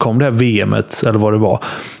mästerskap, och så kom det här VMet eller vad det var,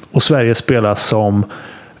 och Sverige spelar som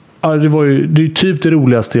det är typ det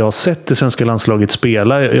roligaste jag har sett det svenska landslaget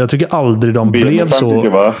spela. Jag tycker aldrig de blev så...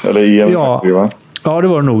 Va? Eller EM, va? Ja, det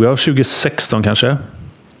var det nog. 2016 kanske.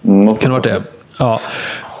 Kan det vara det? Ja.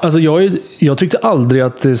 Alltså jag tyckte aldrig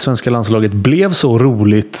att det svenska landslaget blev så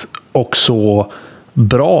roligt och så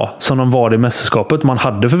bra som de var i mästerskapet. Man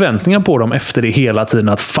hade förväntningar på dem efter det hela tiden,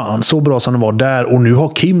 att fan, så bra som de var där, och nu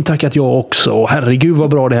har Kim tackat jag också, och herregud vad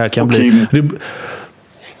bra det här kan bli.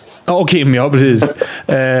 Och Kim, ja precis.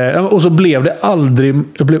 Och så blev det aldrig,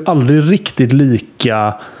 jag blev aldrig riktigt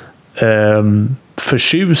lika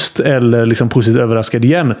förtjust eller liksom positivt överraskad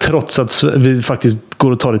igen, trots att vi faktiskt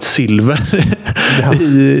går och tar ett silver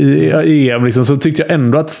i EM liksom, så tyckte jag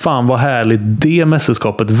ändå att fan vad härligt det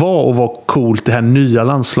mästerskapet var, och vad coolt det här nya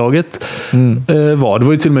landslaget var. Det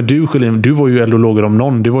var ju till och med du, Schelin, du var ju eldologer om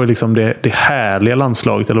någon, det var ju liksom det härliga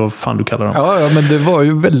landslaget, eller vad fan du kallar dem. Ja, men det var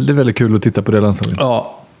ju väldigt, väldigt kul att titta på det landslaget.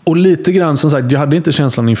 Ja. Och lite grann som sagt, jag hade inte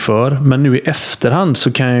känslan inför, men nu i efterhand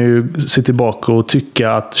så kan jag ju se tillbaka och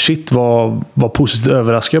tycka att shit vad positivt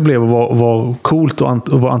överraskad jag blev och vad coolt och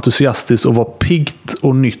vad entusiastiskt och vad piggt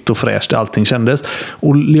och nytt och fräscht allting kändes.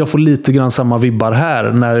 Och jag får lite grann samma vibbar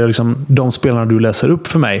här när jag liksom, de spelarna du läser upp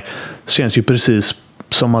för mig känns ju precis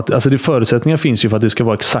som att, alltså det förutsättningar finns ju för att det ska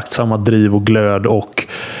vara exakt samma driv och glöd och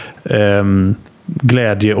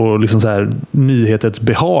glädje och liksom så här nyhetens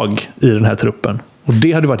behag i den här truppen. Och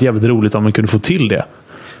det hade varit jävligt roligt om man kunde få till det.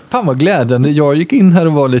 Fan vad glädjande. Jag gick in här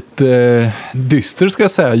och var lite dyster ska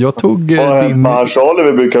jag säga. Jag tog din...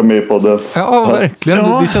 Charlie vi brukar med på det. Ja, verkligen.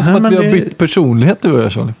 Ja, det känns som att vi har bytt personlighet du och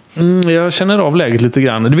jag, Charlie. Jag känner av läget lite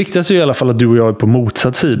grann. Det viktigaste är i alla fall att du och jag är på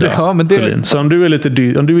motsatt sida. Ja, men det... Så om du är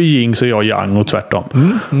lite om du är yin så är jag yang och tvärtom.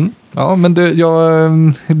 Ja, men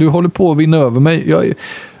du håller på att vinna över mig.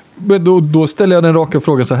 Då ställer jag den raka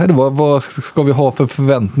frågan så här. Vad ska vi ha för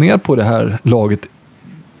förväntningar på det här laget?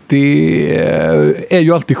 Det är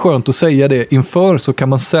ju alltid skönt att säga det inför, så kan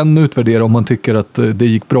man sen utvärdera om man tycker att det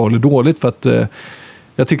gick bra eller dåligt. För att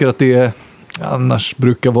jag tycker att det annars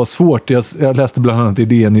brukar vara svårt. Jag läste bland annat i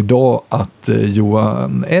DN idag att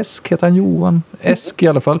Johan Esk, heter han Johan Esk i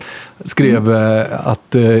alla fall, skrev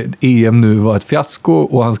att EM nu var ett fiasko,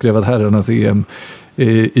 och han skrev att herrarnas EM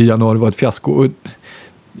i januari var ett fiasko. Och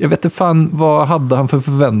jag vet inte fan, vad hade han för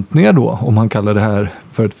förväntningar då om han kallar det här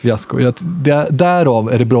för ett fiasko?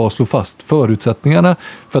 Därav är det bra att slå fast förutsättningarna,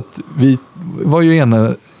 för att vi var ju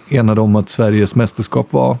enade om att Sveriges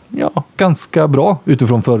mästerskap var ganska bra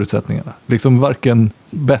utifrån förutsättningarna. Liksom varken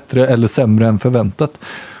bättre eller sämre än förväntat.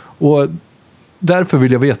 Och därför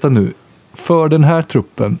vill jag veta nu, för den här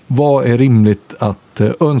truppen, vad är rimligt att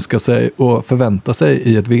önska sig och förvänta sig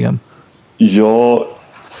i ett VM? Ja,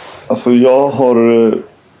 alltså jag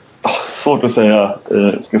har... svårt att säga,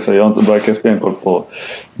 jag har inte verkligen stenkoll på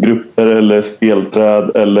grupper eller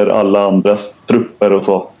spelträd eller alla andras trupper och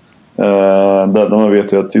så. Där man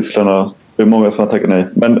vet ju att Tyskland det är många som har tackat nej.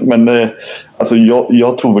 Men alltså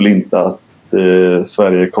jag tror väl inte att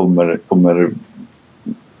Sverige kommer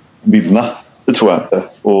vinna. Det tror jag inte.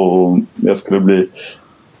 Och jag skulle bli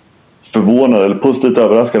förvånad eller positivt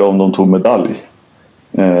överraskad om de tog medalj.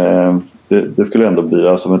 Det skulle ändå bli,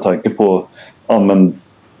 alltså med tanke på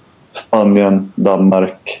Spanien,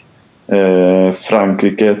 Danmark,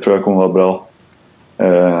 Frankrike tror jag kommer vara bra,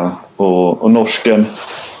 och norsken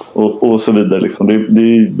och så vidare liksom. Det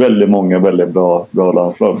är väldigt många väldigt bra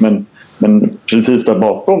landslag, men precis där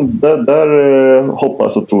bakom där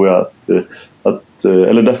hoppas och tror jag att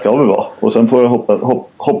eller där ska vi vara, och sen får jag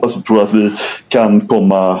hoppas och tro att vi kan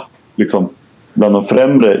komma liksom bland de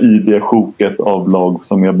främre i det sjoket av lag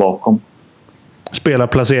som är bakom. Spela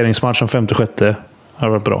placeringsmatch som 5-6. Det har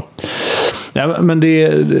varit bra. Ja, men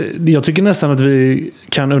jag tycker nästan att vi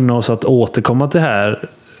kan unna oss att återkomma till det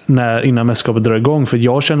här innan mästerskapet drar igång. För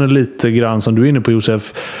jag känner lite grann som du är inne på,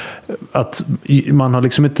 Josef, att man har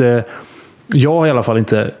liksom inte... Jag har i alla fall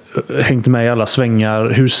inte hängt med i alla svängar.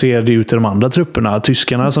 Hur ser det ut i de andra trupperna?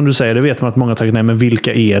 Tyskarna, som du säger, det vet man att många har tagit nej. Men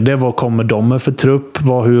vilka är det? Vad kommer de med för trupp?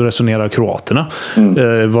 Hur resonerar kroaterna?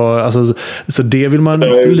 Så det vill man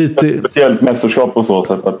lite... Ett speciellt mästerskap på så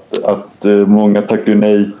sätt att många tackar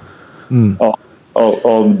nej. Ja,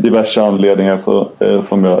 av diverse anledningar,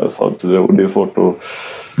 som jag sa tidigare. Och det är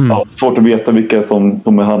svårt att veta vilka som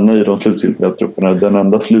kommer hamna i de slutgiltiga trupperna. Den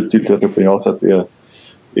enda slutgiltiga truppen jag har sett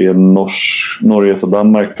är Norge och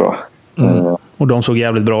Danmark, tror jag. Och de såg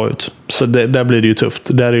jävligt bra ut. Så där blir det ju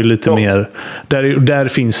tufft. Där är ju lite mer... Där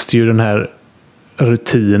finns det ju den här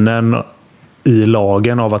rutinen i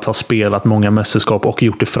lagen av att ha spelat många mästerskap och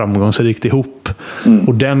gjort det framgångsrikt ihop.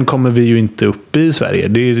 Och den kommer vi ju inte upp i Sverige.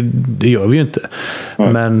 Det gör vi ju inte.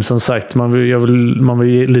 Men som sagt, man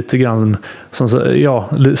vill lite grann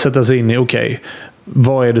sätta sig in i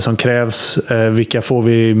vad är det som krävs? Vilka får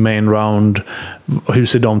vi i main round? Hur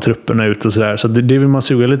ser de trupperna ut och sådär? Så det vill man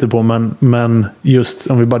suga lite på. Men just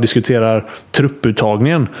om vi bara diskuterar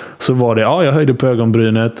trupputtagningen, så var det, jag höjde på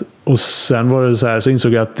ögonbrynet, och sen var det så här, så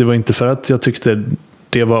insåg jag att det var inte för att jag tyckte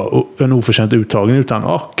det var en oförtjänt uttagning,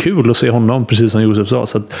 utan kul att se honom, precis som Josef sa.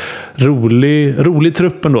 Så att, rolig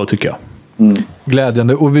truppen då, tycker jag.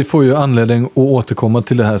 Glädjande, och vi får ju anledning att återkomma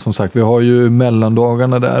till det här. Som sagt, vi har ju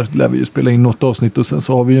mellandagarna där, lär vi ju spela in något avsnitt, och sen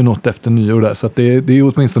så har vi ju något efter nyår där, så att det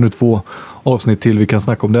är åtminstone 2 avsnitt till vi kan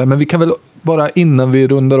snacka om det här. Men vi kan väl bara, innan vi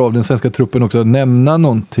rundar av den svenska truppen, också nämna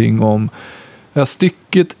någonting om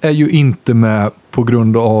stycket är ju inte med på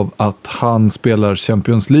grund av att han spelar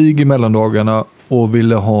Champions League i mellandagarna, och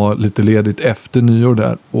ville ha lite ledigt efter nyår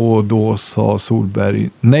där. Och då sa Solberg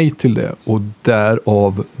nej till det. Och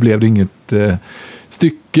därav blev det inget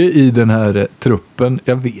stycke i den här truppen.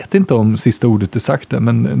 Jag vet inte om sista ordet är sagt där,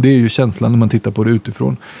 men det är ju känslan när man tittar på det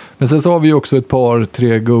utifrån. Men sen så har vi också ett par,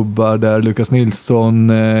 3 gubbar där. Lukas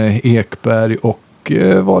Nilsson, Ekberg och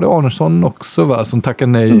var det Arnesson också, va? Som tackar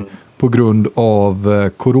nej på grund av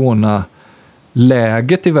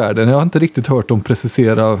coronaläget i världen. Jag har inte riktigt hört dem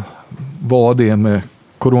precisera vad det är med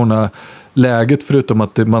coronaläget, förutom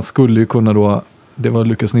att man skulle ju kunna då, det var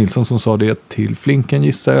Lukas Nilsson som sa det till Flinken,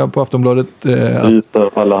 gissar jag, på Aftonbladet. Byta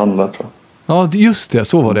alla handlar, tror jag. Ja, just det,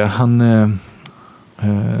 så var det. Han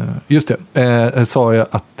just det, sa jag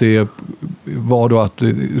att det var då att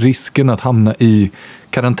risken att hamna i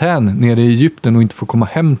karantän nere i Egypten och inte få komma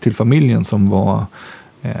hem till familjen som var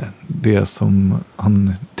det som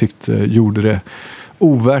han tyckte gjorde det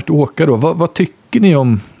ovärt att åka då. Vad tycker ni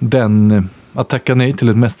om den, att tacka nej till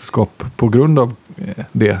ett mästerskap på grund av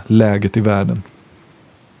det läget i världen?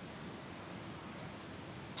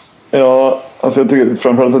 Ja, alltså jag tycker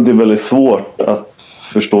framförallt att det är väldigt svårt att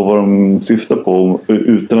förstå vad de syftar på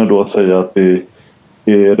utan att då säga att det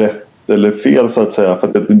är rätt eller fel, så att säga. För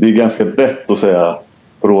att det är ganska rätt att säga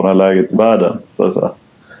coronaläget i världen, så att säga.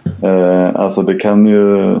 Alltså det kan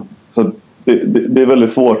ju, så det är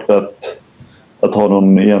väldigt svårt att ha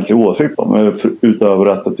någon egentlig åsikt om, utöver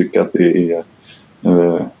att jag tycker att det är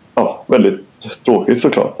väldigt tråkigt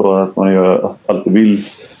såklart, och att man gör alltid vill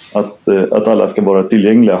att alla ska vara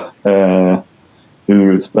tillgängliga,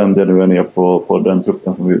 hur spänd jag nu är på den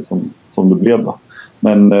truppen som det blev då.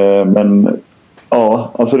 Men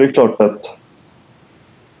ja, alltså det är klart att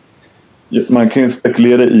man kan ju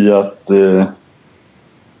spekulera i att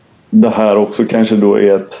det här också kanske då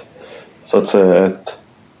är ett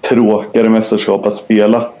tråkigare mästerskap att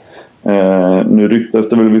spela. Nu ryktas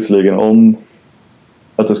det väl visserligen om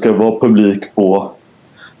att det ska vara publik på,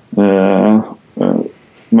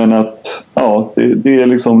 men att det är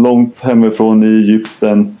liksom långt hemifrån i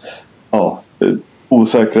Egypten,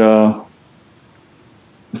 osäkra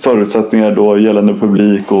förutsättningar då gällande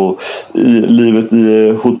publik och livet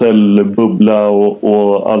i hotellbubbla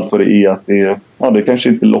och allt vad det är, att det kanske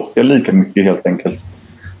inte lockar lika mycket helt enkelt.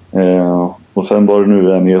 Och sen var det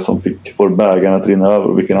nu en är som får bägarna att rinna över,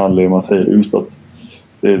 och vilken anledning man säger utåt.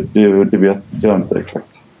 Det vet jag inte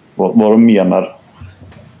exakt vad de menar.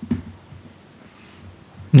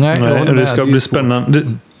 Nej, det ska bli spännande.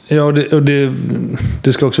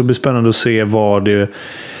 Det ska också bli spännande att se vad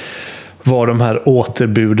de här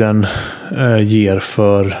återbuden ger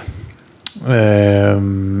för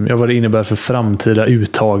vad det innebär för framtida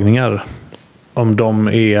uttagningar. Om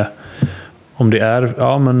det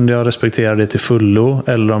är men jag respekterar det till fullo,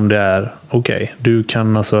 eller om det är okej, du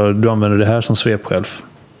använder det här som svepskäl,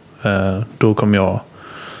 då kommer jag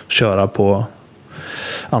köra på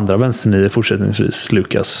andra vänsternior fortsättningsvis,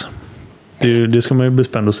 Lukas. Det ska man ju bli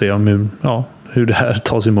spännande att se om hur det här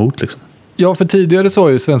tas emot liksom. Ja, för tidigare så har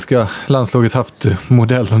ju svenska landslaget haft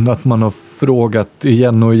modellen att man har frågat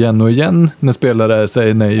igen och igen och igen när spelare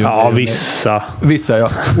säger nej. Ja, vissa. Vissa,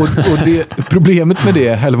 ja. Och det problemet med det,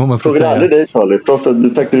 eller vad man ska säga. Jag aldrig dig, Charlie. Trots att du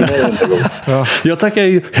tackar ju nej. Ja. Jag tackar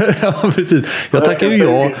ju... Ja, precis. Jag tackar ju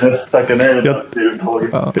ja. Tackar nej.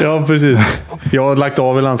 Ja, precis. Jag har lagt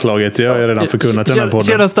av i landslaget. Jag har redan förkunnat den här podden.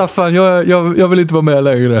 Tjena Staffan, jag vill inte vara med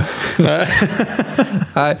längre. Nej.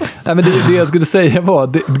 Nej, men det jag skulle säga var...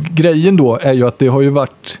 grejen då är ju att det har ju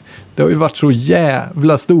varit så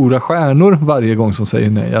jävla stora stjärnor varje gång som säger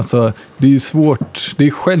nej. Alltså, det är ju svårt. Det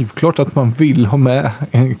är självklart att man vill ha med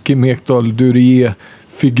en Kim Ekdahl,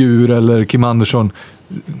 Durie-figur eller Kim Andersson.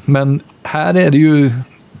 Men här är det ju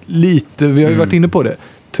lite, vi har ju varit inne på det.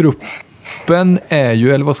 Truppen är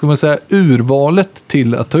ju, eller vad ska man säga, urvalet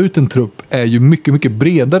till att ta ut en trupp är ju mycket, mycket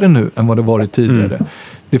bredare nu än vad det varit tidigare.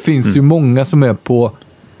 Det finns ju många som är på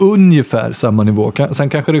ungefär samma nivå. Sen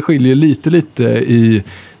kanske det skiljer lite i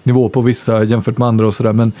nivå på vissa jämfört med andra och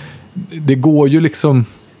sådär, men det går ju liksom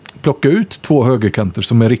plocka ut 2 högerkanter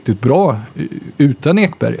som är riktigt bra utan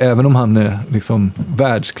Ekberg, även om han är liksom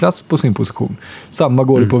världsklass på sin position. Samma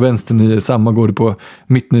går det på vänsternio, samma går det på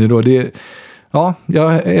mittnio då.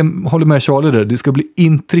 Jag håller med Charlie där. Det ska bli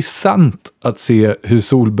intressant att se hur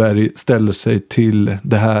Solberg ställer sig till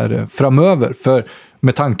det här framöver, för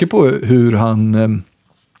med tanke på hur han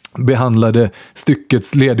behandlade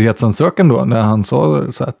styckets ledighetsansökan då, när han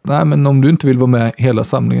sa så att nej, men om du inte vill vara med hela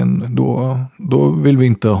samlingen då vill vi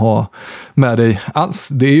inte ha med dig alls.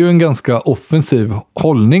 Det är ju en ganska offensiv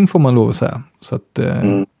hållning, får man lov att säga. Så att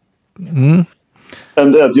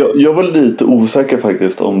jag var lite osäker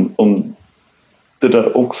faktiskt om det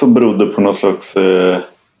där också berodde på någon slags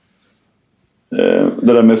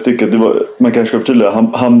det där med stycket, man kanske ska förtydliga,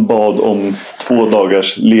 han bad om 2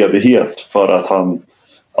 dagars ledighet för att han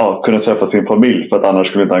kunde träffa sin familj, för att annars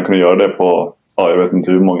skulle inte han kunna göra det på jag vet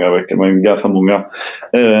inte hur många veckor, men ganska många,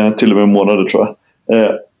 till och med månader tror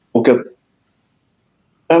jag. Och att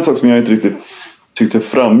en sak som jag inte riktigt tyckte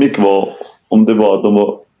framgick var om det var att de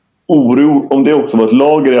var om det också var ett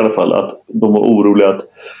lager i alla fall, att de var oroliga att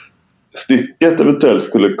stycket eventuellt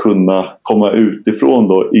skulle kunna komma utifrån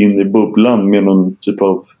då in i bubblan med någon typ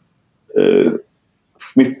av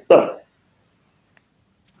smitta.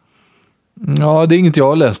 Ja, det är inget jag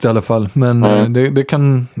har läst i alla fall, men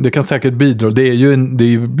det kan säkert bidra. Det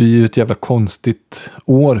blir ju ett jävla konstigt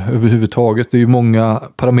år överhuvudtaget. Det är ju många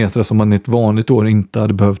parametrar som man i ett vanligt år inte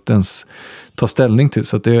hade behövt ens ta ställning till,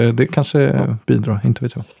 så att det kanske bidrar, inte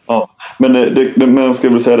vet jag. Ja, men man ska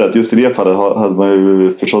väl säga det att just i det fallet hade man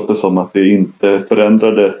ju förstått det som att det inte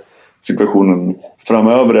förändrade situationen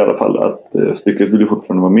framöver i alla fall. Att stycket vill ju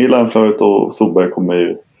fortfarande vara med i landslaget, och Solberg kommer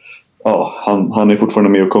ju han är fortfarande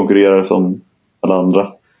med och konkurrerar som alla andra,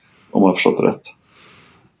 om jag har förstått det rätt.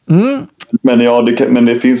 Men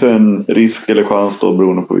det finns en risk eller chans då,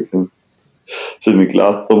 beroende på vilken synvinkel,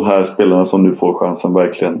 att de här spelarna som nu får chansen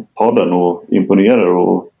verkligen tar den och imponerar,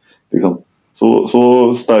 och liksom,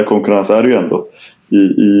 så stark konkurrens är det ju ändå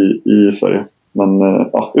i Sverige. Men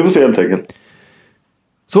vi får se helt enkelt.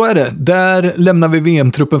 Så är det. Där lämnar vi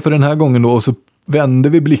VM-truppen för den här gången då, och så vänder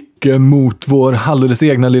vi blicken mot vår alldeles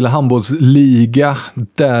egna lilla handbollsliga,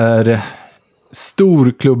 där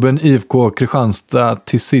storklubben IFK Kristianstad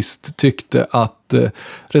till sist tyckte att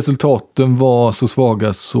resultaten var så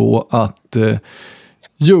svaga så att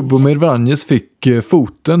Ljubomir Vranjes fick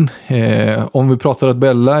foten. Om vi pratar att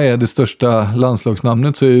Bella är det största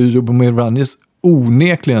landslagsnamnet, så är Ljubomir Vranjes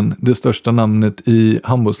onekligen det största namnet i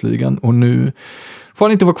handbollsligan, och nu får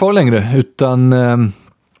han inte vara kvar längre, utan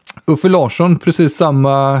Uffe Larsson, precis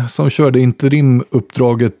samma som körde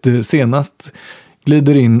interimuppdraget senast,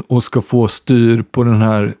 glider in och ska få styr på den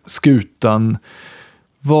här skutan.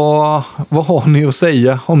 Vad har ni att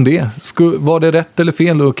säga om det? Var det rätt eller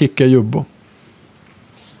fel att kicka Jubbo?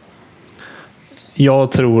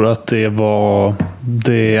 Jag tror att det var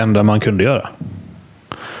det enda man kunde göra.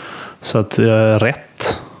 Så att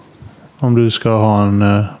rätt, om du ska ha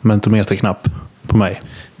en mentometerknapp på mig.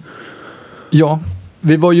 Ja,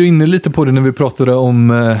 vi var ju inne lite på det när vi pratade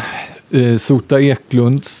om Sota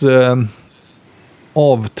Eklunds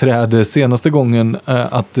avträde senaste gången,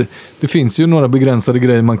 att det finns ju några begränsade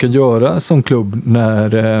grejer man kan göra som klubb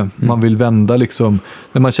när man vill vända liksom,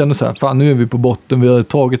 när man känner så här, fan nu är vi på botten, vi har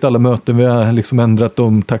tagit alla möten, vi har liksom ändrat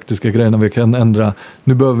de taktiska grejerna vi kan ändra,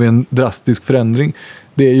 nu behöver vi en drastisk förändring.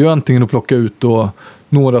 Det är ju antingen att plocka ut då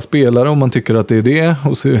några spelare om man tycker att det är det,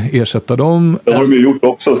 och så ersätta dem. Det har de ju gjort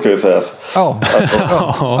också, ska jag säga.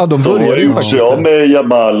 Ja, de börjar ju faktiskt. Ja, med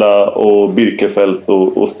Jabala och Birkefelt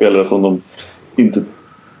och spelare som de inte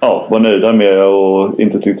var nöjda med och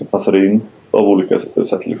inte tyckte passade in av olika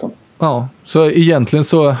sätt liksom. Ja, så egentligen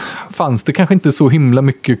så fanns det kanske inte så himla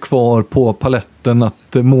mycket kvar på paletten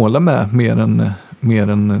att måla med mer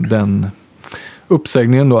än den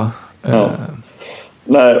uppsägningen då. Ja.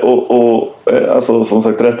 Nej, och alltså, som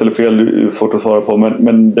sagt, rätt eller fel är svårt att svara på,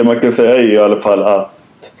 men det man kan säga är i alla fall att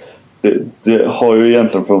det har ju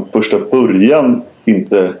egentligen från första början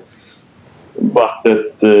inte varit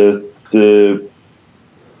ett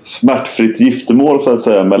smärtfritt giftermål så att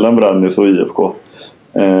säga mellan Vranjes och IFK.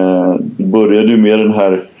 Det började ju med den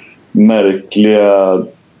här märkliga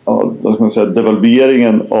vad ska man säga,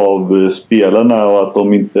 devalveringen av spelarna, och att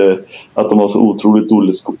de var så otroligt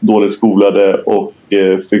dåligt skolade och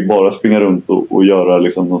fick bara springa runt och göra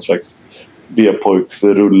liksom någon slags B-pojks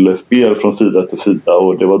rullespel från sida till sida,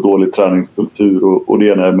 och det var dålig träningskultur och det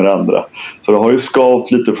ena med det andra. Så det har ju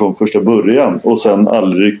skavt lite från första början och sen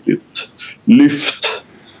aldrig riktigt lyft.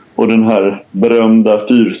 Och den här berömda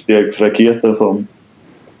fyrstegsraketen som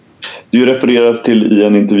du refereras till i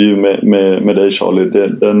en intervju med dig, Charlie,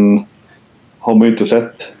 den har man ju inte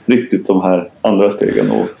sett riktigt, de här andra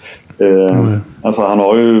stegen. Och, alltså han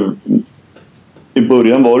har ju, i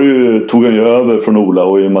början tog han ju över från Ola,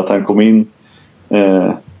 och i och med att han kom in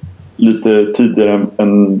lite tidigare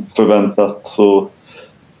än förväntat, så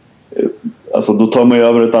alltså då tar man ju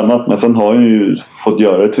över ett annat, men sen har han ju fått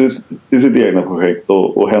göra det till sitt egna projekt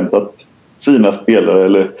och hämtat sina spelare,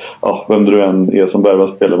 eller vem du än är som värvar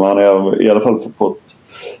spelare, men han har i alla fall fått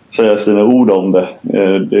säga sina ord om det,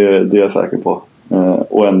 det är jag säker på,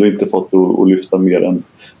 och ändå inte fått att lyfta mer än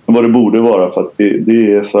vad det borde vara, för att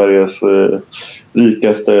det är Sveriges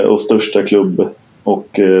rikaste och största klubb,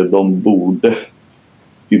 och de borde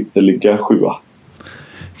inte ligga 7.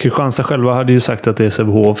 Kristianstad själva hade ju sagt att det är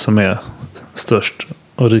Sävehof som är störst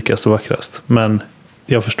och rikast och vackrast. Men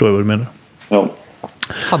jag förstår vad du menar. Ja.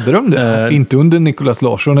 Hade de det? Inte under Nicolas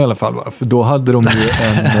Larsson i alla fall, va? För då hade de ju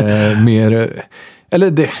en mer...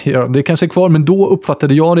 Eller det kanske är kvar, men då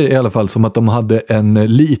uppfattade jag det i alla fall som att de hade en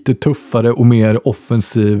lite tuffare och mer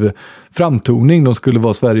offensiv framtoning. De skulle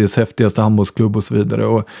vara Sveriges häftigaste handbollsklubb och så vidare.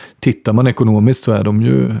 Och tittar man ekonomiskt så är de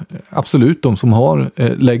ju absolut de som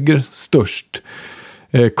lägger störst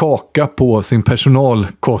kaka på sin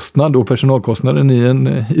personalkostnad. Och personalkostnaden i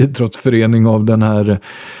en idrottsförening av den här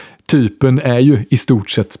typen är ju i stort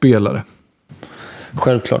sett spelare.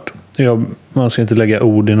 Självklart. Man ska inte lägga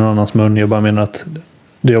ord i någon annans mun. Jag bara menar att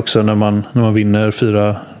det är också när man vinner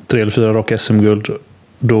 3 eller 4 raka SM-guld,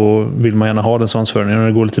 då vill man gärna ha den svansföringen. När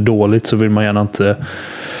det går lite dåligt så vill man gärna inte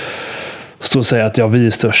stå och säga att vi är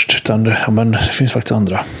störst, utan men det finns faktiskt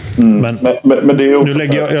andra. Men det är också nu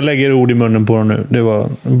jag lägger ord i munnen på dem nu. Det var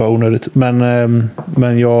bara onödigt.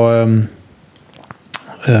 Men jag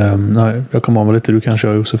nej, jag kommer av lite. Du kanske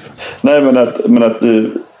har, Josef. Nej, men att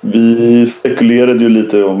vi spekulerade ju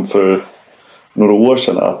lite om för några år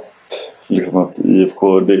sedan att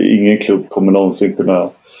IFK, ingen klubb kommer någonsin kunna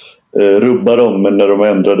rubba dem, men när de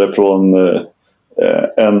ändrade från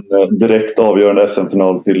en direkt avgörande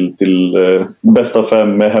SM-final till bästa av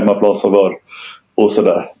 5 med hemmaplansfavör och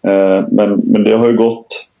sådär. Men det har ju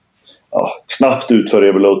gått snabbt ut för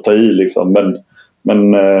det väl att ta i liksom,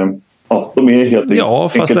 men de är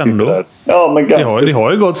helt fast ändå. Där. Ja, men det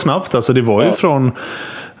har ju gått snabbt. Alltså det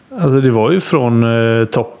var ju från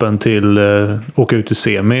toppen till åka ut i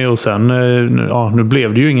semi, och sen nu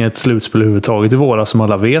blev det ju inget slutspel överhuvudtaget i våras som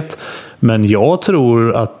alla vet. Men jag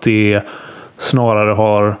tror att det snarare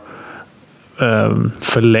har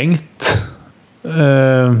förlängt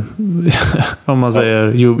om man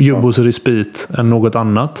säger Jubbos respit än något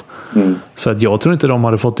annat. För att jag tror inte de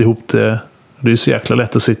hade fått ihop det. Det är så jäkla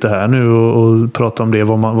lätt att sitta här nu och prata om det,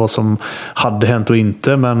 vad som hade hänt och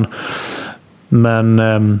inte. Men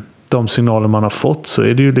de signaler man har fått, så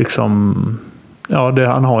är det ju liksom...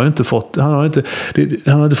 han har inte fått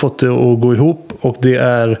det att gå ihop. Och det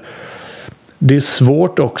är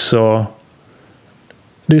svårt också.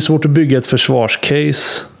 Det är svårt att bygga ett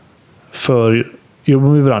försvarscase för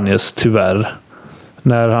Jobomir Vranjes, tyvärr.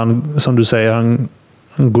 När han, som du säger, han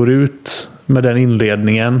går ut med den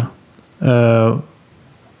inledningen.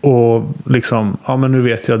 Och liksom, men nu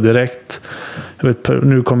vet jag direkt.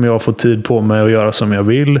 Nu kommer jag få tid på mig att göra som jag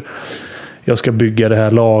vill. Jag ska bygga det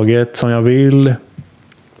här laget som jag vill.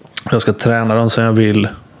 Jag ska träna dem som jag vill.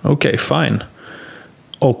 Okej, fine.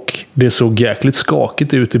 Och det såg jäkligt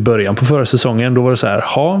skakigt ut i början på förra säsongen. Då var det så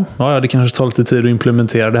här, det kanske tar lite tid att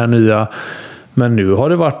implementera det här nya. Men nu har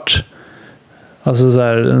det varit alltså så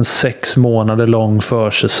här, en 6 månader lång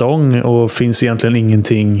försäsong, och finns egentligen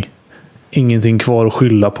ingenting kvar att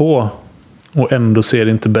skylla på, och ändå ser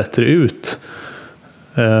det inte bättre ut.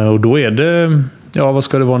 Och då är det, vad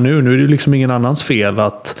ska det vara nu? Nu är det liksom ingen annans fel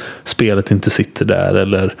att spelet inte sitter där,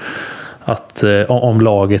 eller att om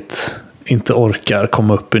laget inte orkar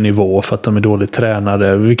komma upp i nivå för att de är dåligt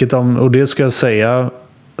tränade, och det ska jag säga,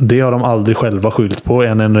 det har de aldrig själva skyllt på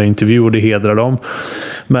en enda intervju, och det hedrar dem.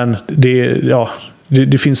 Men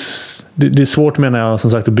det finns, det är svårt, menar jag,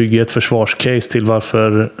 som sagt, att bygga ett försvarscase till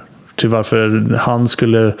varför han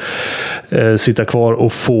skulle sitta kvar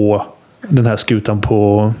och få den här skutan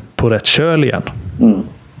på rätt köl igen.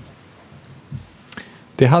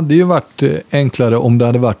 Det hade ju varit enklare om det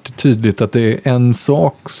hade varit tydligt att det är en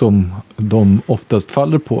sak som de oftast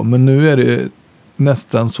faller på. Men nu är det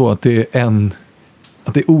nästan så att det är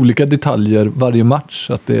olika detaljer varje match.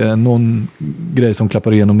 Att det är någon grej som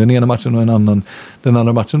klappar igenom den ena matchen och den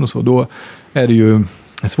andra matchen och så. Då är det ju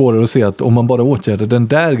svårare att se att om man bara åtgärdar den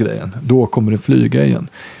där grejen, då kommer det flyga igen.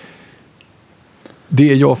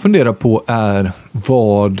 Det jag funderar på är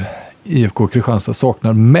vad IFK Kristianstad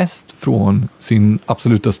saknar mest från sin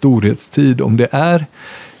absoluta storhetstid. Om det är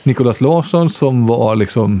Nicolas Larsson som var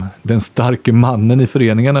liksom den starke mannen i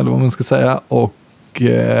föreningen, eller vad man ska säga, och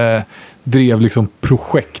drev liksom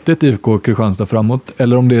projektet IFK Kristianstad framåt,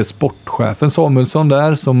 eller om det är sportchefen Samuelsson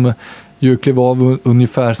där som ju klev av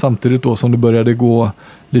ungefär samtidigt då som det började gå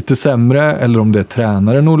lite sämre, eller om det är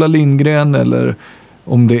tränaren Ola Lindgren, eller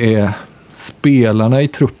om det är spelarna i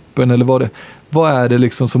truppen, eller vad är det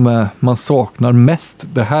liksom som man saknar mest?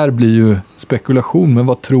 Det här blir ju spekulation, men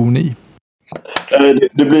vad tror ni?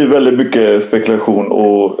 Det blir väldigt mycket spekulation,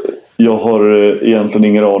 och jag har egentligen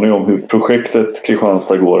ingen aning om hur projektet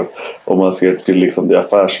Kristianstad går, om man ser till liksom det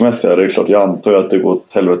affärsmässiga. Det är klart, jag antar att det går åt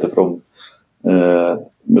helvete för dem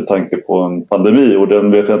med tanke på en pandemi, och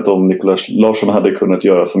den vet jag inte om Nicolas Larsson hade kunnat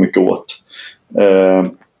göra så mycket åt.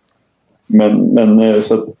 Men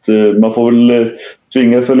så att man får väl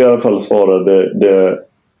tvingas väl i alla fall svara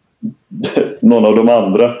någon av de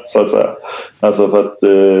andra, så att säga. Alltså för att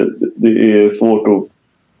det är svårt att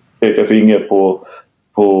peka finger på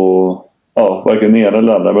varken ena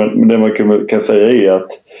eller andra. Men det man kan säga är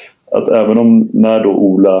att även om när då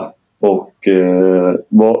Ola och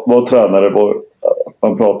var tränare,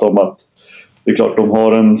 man pratar om att det är klart de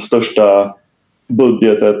har den största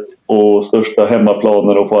budgetet och största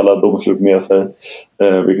hemmaplaner och får alla domslut med sig,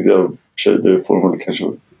 vilket det får de kanske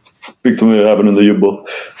fick de även under Jumbo,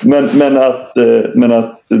 men att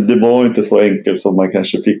det var inte så enkelt som man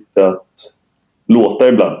kanske fick det att låta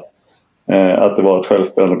ibland, att det var ett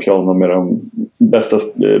självspelande piano med de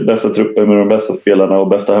bästa truppen, med de bästa spelarna och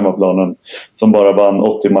bästa hemmaplanen som bara vann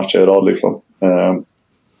 80 matcher i rad liksom.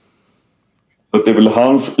 Så det är väl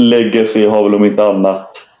hans legacy har väl om inte annat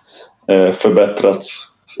förbättrats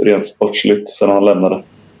rent sportsligt sedan han lämnade.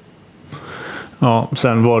 Ja,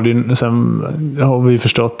 sen har vi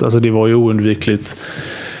förstått, alltså det var ju oundvikligt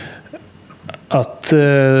att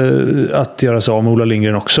göra sig av med Ola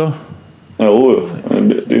Lindgren också. Jo,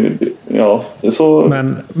 det är så.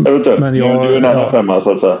 Men du är en annan femma,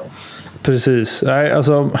 så att säga. Precis. Nej,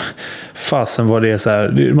 alltså fasen var det så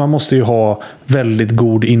här. Man måste ju ha väldigt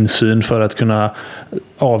god insyn för att kunna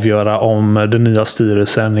avgöra om den nya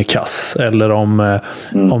styrelsen är kass eller om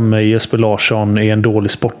Jesper Larsson är en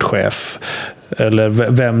dålig sportchef, eller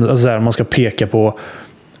vem, alltså här, man ska peka på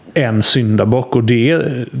en syndabock, och det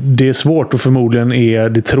är svårt, och förmodligen är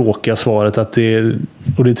det tråkiga svaret att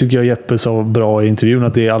och det tycker jag Jeppe sa bra i intervjun,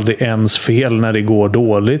 att det är aldrig ens fel när det går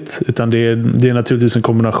dåligt, utan det är naturligtvis en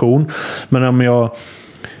kombination. Men om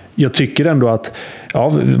jag tycker ändå att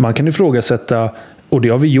man kan ifrågasätta, och det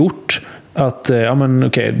har vi gjort, att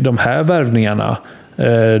de här värvningarna,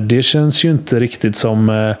 det känns ju inte riktigt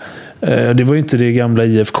som det var ju inte det gamla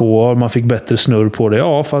IFK, man fick bättre snurr på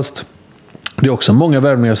det, fast det är också många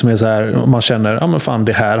värvningar som är så här, man känner,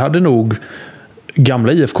 det här hade nog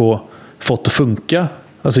gamla IFK fått att funka.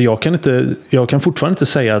 Alltså jag kan fortfarande inte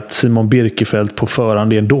säga att Simon Birkefeld på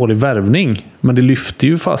förhand är en dålig värvning, men det lyfter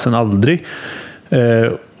ju fasen aldrig.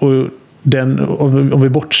 Om vi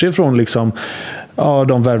bortser från liksom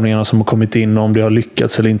de värvningarna som har kommit in, och om det har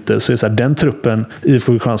lyckats eller inte, så är det så här, den truppen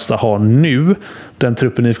IFK Kristianstad har nu, den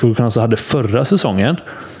truppen IFK Kristianstad hade förra säsongen,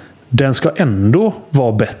 den ska ändå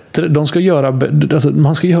vara bättre. Man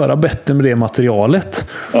ska göra bättre med det materialet.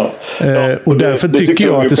 Och därför tycker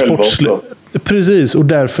jag att det sportsliga... Precis, och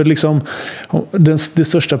därför liksom det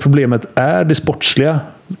största problemet är det sportsliga,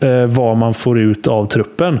 vad man får ut av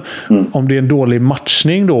truppen. Om det är en dålig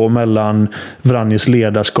matchning då mellan Vranjes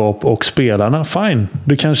ledarskap och spelarna, fine,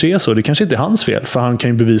 det kanske är så, det kanske inte är hans fel, för han kan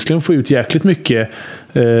ju bevisligen få ut jäkligt mycket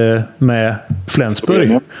med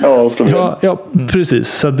Flensburg. Precis,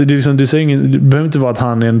 så det behöver inte vara att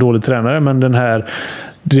han är en dålig tränare, men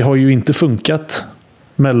det har ju inte funkat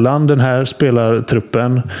mellan den här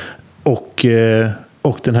spelartruppen och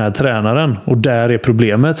den här tränaren, och där är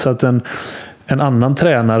problemet. Så att en annan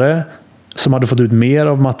tränare som hade fått ut mer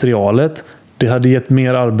av materialet, det hade gett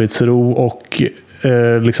mer arbetsro och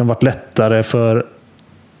liksom varit lättare för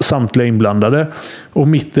samtliga inblandade. Och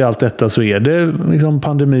mitt i allt detta så är det liksom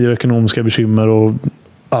pandemi och ekonomiska bekymmer och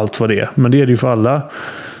allt vad det är. Men det är det ju för alla.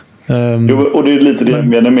 Och det är lite det jag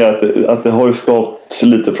menar med att det har ju skapats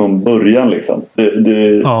lite från början liksom.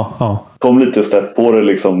 Det kom lite snett på det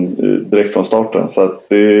liksom direkt från starten, så att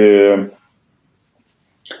det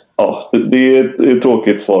är ett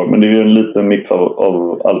tråkigt svar, men det är ju en liten mix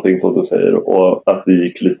av allting som du säger, och att det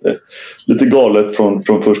gick lite galet från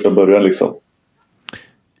första början liksom.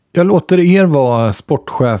 Jag låter er vara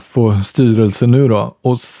sportchef och styrelse nu då,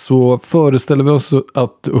 och så föreställer vi oss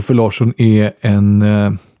att Uffe Larsson är en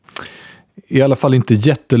i alla fall inte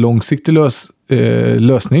jättelångsiktig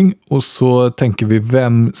lösning, och så tänker vi,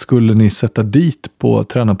 vem skulle ni sätta dit på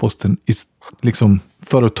tränarposten liksom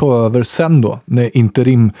för att ta över sen då, när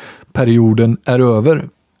interimperioden är över?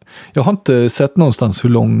 Jag har inte sett någonstans hur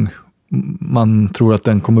lång man tror att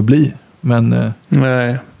den kommer bli, men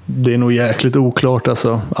nej, det är nog jäkligt oklart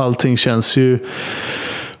alltså. Allting känns ju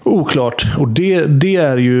oklart, och det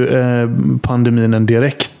är ju pandemin en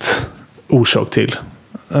direkt orsak till.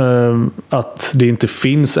 Att det inte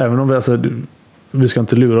finns, även om vi ska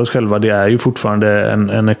inte lura oss själva, det är ju fortfarande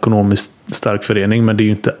en ekonomiskt stark förening, men det är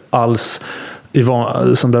ju inte alls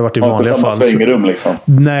som det har varit i vanliga fall. Liksom.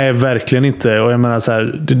 Nej, verkligen inte. Och jag menar så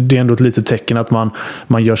här, det är ändå ett litet tecken att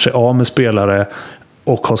man gör sig av med spelare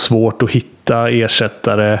och har svårt att hitta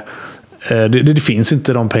ersättare Det finns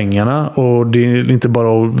inte de pengarna, och det är inte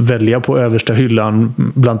bara att välja på översta hyllan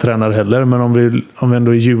bland tränare heller. Men om vi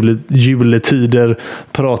ändå i juletider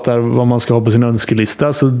pratar vad man ska ha på sin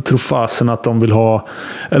önskelista, så tror fasen att de vill ha,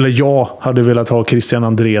 eller jag hade velat ha Christian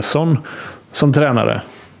Andresson som tränare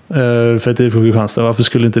för ett IFK Kristianstad. Varför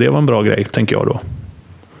skulle inte det vara en bra grej, tänker jag då?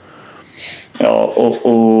 Ja,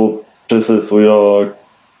 och precis, och jag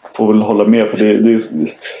får väl hålla med, för det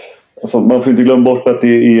alltså, man får inte glömma bort att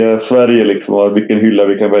det är Sverige liksom, och vilken hylla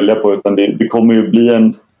vi kan välja på, utan det kommer ju bli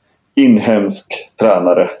en inhemsk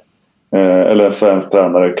tränare eller en svensk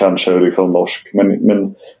tränare, kanske liksom norsk,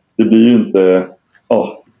 men det blir ju inte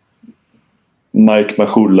Mike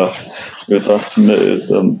Machulla, utan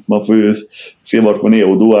man får ju se vart man är,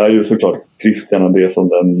 och då är ju såklart Christian Andresson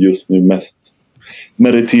den just nu mest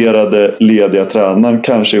meriterade lediga tränaren,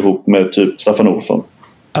 kanske ihop med typ Staffan Olsson.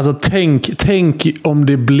 Alltså tänk om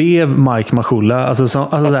det blev Mike Machulla. Alltså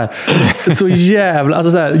så jävla...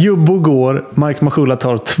 Alltså så här, Jubbo går, Mike Machulla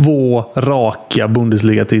tar 2 raka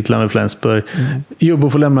Bundesliga-titlar med Flensburg. Jubbo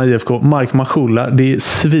får lämna IFK. Mike Machulla, det är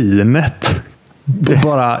svinet.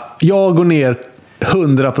 Bara, jag går ner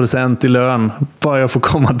 100% i lön. Bara jag får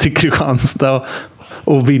komma till Kristianstad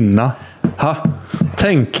och vinna.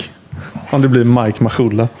 Tänk om det blir Mike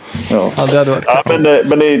Machulla. Ja,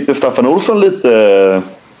 men är inte Staffan Olsson lite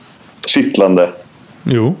kittlande?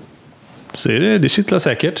 Jo, så det kittlar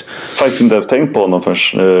säkert. Faktiskt inte ens tänkt på honom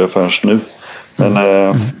förrän nu. Men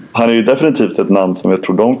han är ju definitivt ett namn som jag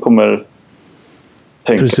tror de kommer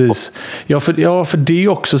tänka Precis. på. Ja, för det är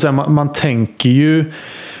också så här, man tänker ju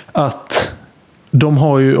att de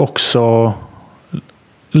har ju också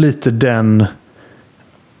lite den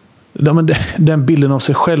bilden av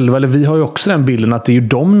sig själva, eller vi har ju också den bilden att det är ju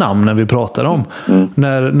de namnen vi pratar om.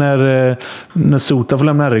 När Sota får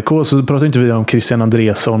lämna RIK, så pratar inte vi om Christian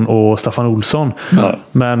Andresson och Staffan Olsson.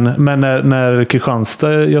 Men när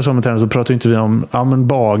Kristianstad gör som en tränare, så pratar inte vi om men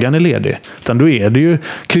Bagan är ledig, utan då är det ju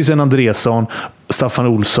Christian Andresson, Staffan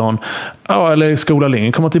Olsson, eller ska Ola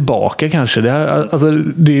Lindgren komma tillbaka kanske. Det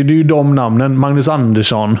är ju de namnen. Magnus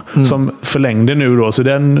Andersson som förlängde nu då, så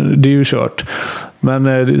det är ju kört.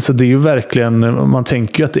 Men så det är ju verkligen, man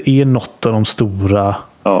tänker ju att det är något av de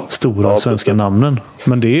stora svenska namnen.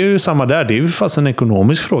 Men det är ju samma där, det är ju fast en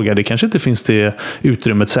ekonomisk fråga. Det kanske inte finns det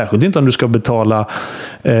utrymmet, särskilt inte om du ska betala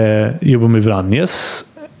Jubomir Vranjes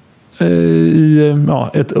i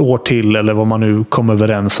ett år till, eller vad man nu kommer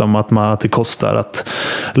överens om att det kostar att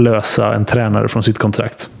lösa en tränare från sitt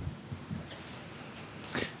kontrakt.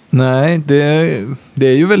 Nej, det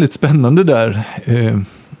är ju väldigt spännande där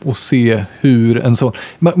att se hur en sån...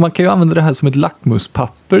 Man kan ju använda det här som ett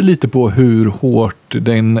lackmuspapper lite på hur hårt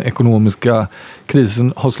den ekonomiska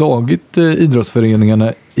krisen har slagit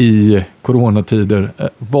idrottsföreningarna i coronatider.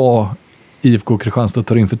 Vad IFK Kristianstad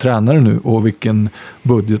tar in för tränare nu och vilken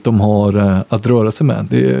budget de har att röra sig med.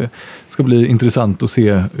 Det ska bli intressant att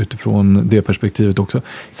se utifrån det perspektivet också.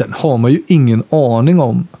 Sen har man ju ingen aning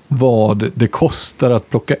om vad det kostar att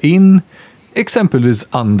plocka in exempelvis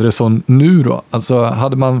Andresson nu då. Alltså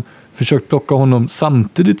hade man försökt plocka honom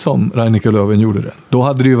samtidigt som Reineke Löwen gjorde det, då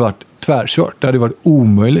hade det ju varit tvärkört. Det hade varit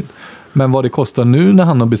omöjligt. Men vad det kostar nu när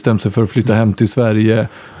han har bestämt sig för att flytta hem till Sverige,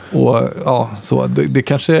 och så det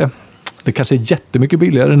kanske är jättemycket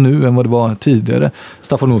billigare nu än vad det var tidigare.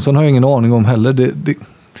 Staffan Olsson har jag ingen aning om heller.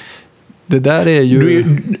 Det där är ju...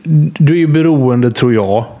 Du är ju beroende, tror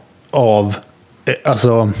jag, av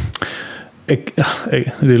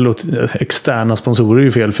det låter, externa sponsorer är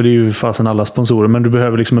ju fel, för det är ju fasen alla sponsorer, men du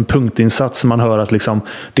behöver liksom en punktinsats. Man hör att liksom,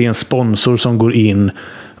 det är en sponsor som går in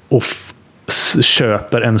och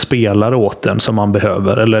köper en spelare åt den som man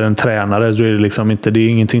behöver, eller en tränare. Då är det liksom inte, det är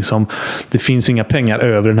ingenting som, det finns inga pengar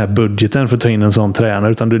över den här budgeten för att ta in en sån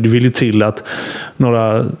tränare, utan det vill ju till att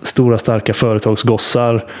några stora starka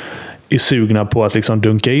företagsgossar är sugna på att liksom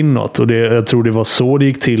dunka in något. Och jag tror det var så det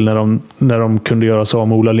gick till när de kunde göra så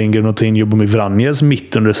med Ola Lindgren och ta in Jubomir Vranjes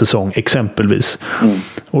mitt under säsong exempelvis.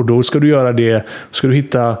 Och då ska du göra det, ska du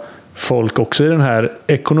hitta folk också i den här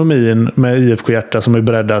ekonomin med IFK-hjärta som är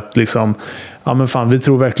beredda att liksom, men fan, vi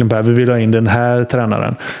tror verkligen på det här, vi vill ha in den här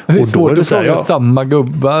tränaren. Det är svårt att fråga samma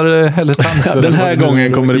gubbar eller tanter. Den här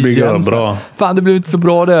gången kommer det bli bra. Fan, det blev inte så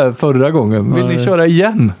bra det förra gången. Vill ni köra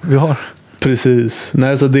igen? Vi har... Precis.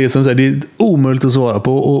 Nej, så det är som sagt, det är omöjligt att svara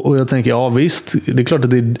på, och jag tänker, visst, det är klart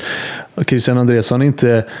att Christian Andresson är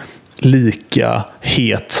inte lika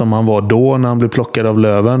het som han var då när han blev plockad av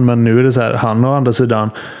Löven, men nu är det så här, han å andra sidan,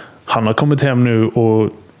 han har kommit hem nu och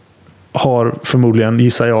har förmodligen,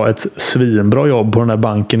 gissar jag, ett svinbra jobb på den här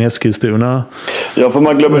banken i Eskilstuna. Ja, för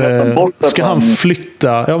man glömmer nästan bort att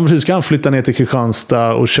ska han flytta ner till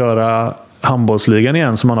Kristianstad och köra handbollsligan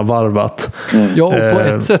igen som han har varvat. Ja, och på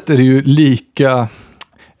ett sätt är det ju lika...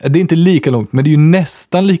 Det är inte lika långt, men det är ju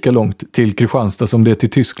nästan lika långt till Kristianstad som det är till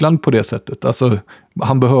Tyskland på det sättet. Alltså,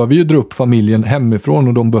 han behöver ju dra upp familjen hemifrån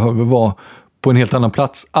och de behöver vara på en helt annan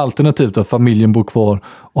plats. Alternativt att familjen bor kvar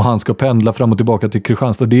och han ska pendla fram och tillbaka till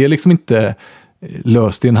Kristianstad. Det är liksom inte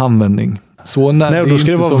löst i en handvändning. Så när Nej, det då är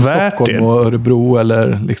ska inte det vara som värt Stockholm det. och Örebro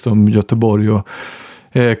eller liksom Göteborg och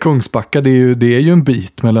Kungsbacka. Det är ju en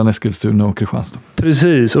bit mellan Eskilstuna och Kristianstad.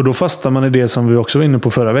 Precis, och då fastnar man i det som vi också var inne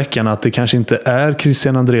på förra veckan, att det kanske inte är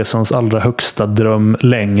Christian Andressons allra högsta dröm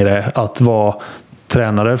längre att vara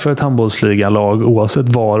tränare för ett handbollsligalag, oavsett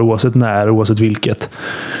var, oavsett när, oavsett vilket.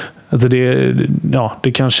 Alltså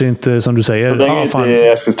det kanske inte, som du säger... Det är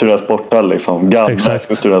inte Eskilstuna Sporthall liksom. Gamla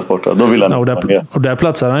Eskilstuna Sporthall. Då vill han och där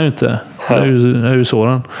platsar han ju inte. Det är ju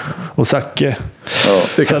Soran. Och Zacke. Ja.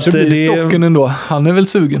 Det kanske blir Stocken ändå. Han är väl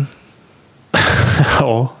sugen.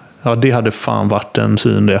 Ja, det hade fan varit en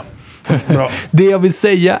syn det. Bra. Det jag vill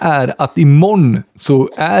säga är att imorgon så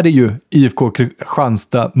är det ju IFK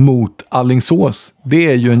Kristianstad mot Alingsås.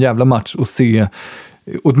 Det är ju en jävla match att se,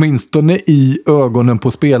 åtminstone i ögonen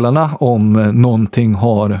på spelarna, om någonting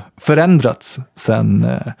har förändrats sen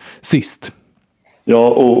sist. Ja,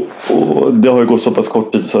 och det har ju gått så pass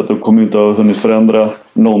kort tid så att de kommer inte ha hunnit förändra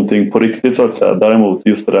någonting på riktigt så att säga. Däremot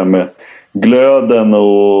just det där med glöden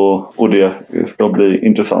och det ska bli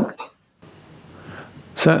intressant.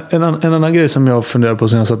 Sen, en annan grej som jag funderar på,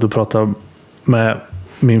 som jag satt och pratade med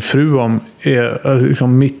min fru om, är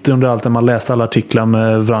liksom mitt under allt när man läste alla artiklar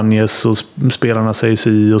med Vranjes och spelarna säger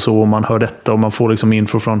sig och så, och man hör detta och man får liksom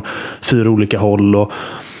info från 4 olika håll och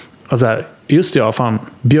så här, just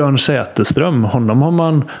Björn Säterström, honom har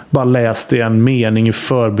man bara läst i en mening i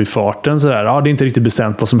förbifarten så där. Ja, det är inte riktigt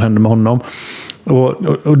bestämt vad som händer med honom.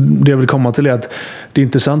 Och det jag vill komma till är att det är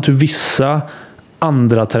intressant hur vissa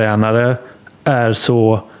andra tränare är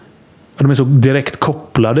så direkt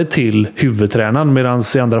kopplade till huvudtränaren, medan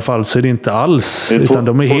i andra fall så är det inte alls. Det är utan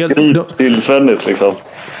de är helt till Svennis liksom.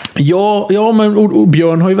 Ja, men och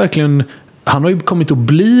Björn har ju verkligen, han har ju kommit att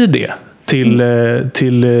bli det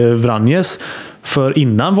till Vranjes. För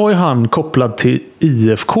innan var ju han kopplad till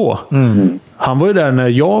IFK. Han var ju där när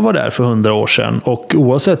jag var där för 100 år sedan. Och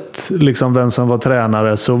oavsett liksom vem som var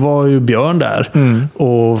tränare så var ju Björn där.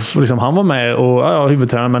 Och liksom han var med och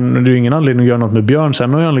huvudtränare, men det är ju ingen anledning att göra något med Björn.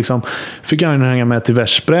 Sen har han fick han hänga med till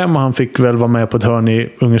Veszprem och han fick väl vara med på ett hörn i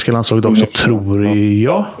ungerska landslaget också, tror jag.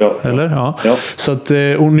 Ja. Eller? Ja. Så att,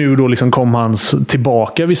 och nu då liksom kom han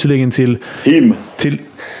tillbaka visserligen till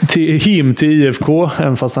till IFK,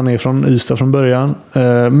 även fast han är från Ystad från början,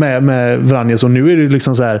 med Vranjes. Och nu är det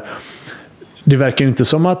liksom så här, det verkar ju inte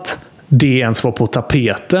som att det ens var på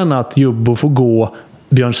tapeten att Jubbo får gå,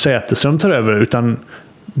 Björn Säterström tar över, utan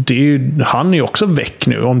han är ju också väck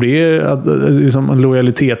nu. Om det är liksom en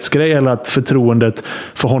lojalitetsgrej eller att förtroendet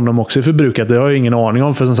för honom också är förbrukat, det har jag ingen aning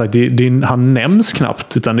om, för som sagt han nämns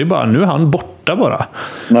knappt, utan det är bara, nu är han borta bara.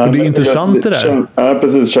 Nej, och det är intressant det där. Ja,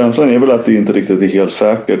 precis. Känslan är väl att det inte riktigt är helt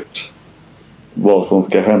säkert vad som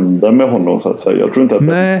ska hända med honom så att säga. Jag tror inte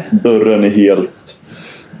att dörren är helt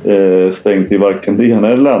stängt i varken det ena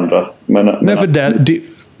eller det andra.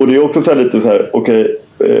 Och det är också så här lite så här, okej,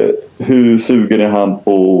 hur sugen är han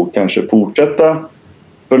på att kanske fortsätta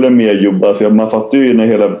följa med jobba? Alltså, man fattar ju när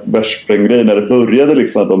hela Veszprem-grejen, när det började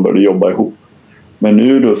liksom att de började jobba ihop. Men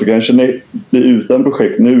nu då så kanske ni blir utan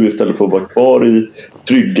projekt nu istället för att vara kvar i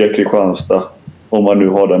trygga Kristianstad, om man nu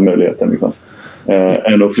har den möjligheten liksom.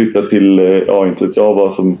 Än att flytta till, inte vet jag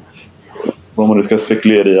vad man nu ska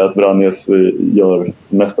spekulera i att Vranjes gör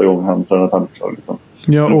nästa gång han tränar ett handbollslag liksom.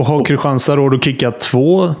 Ja, och har Kristianstad råd att kicka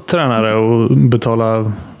 2 tränare och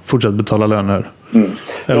fortsätta betala löner?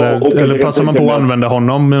 Eller passar man på att använda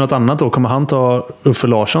honom med något annat då? Kommer han ta Uffe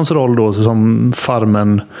Larssons roll då som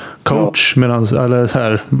Farmen-coach? Eller så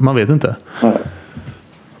här, man vet inte.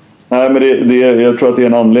 Nej, men jag tror att det är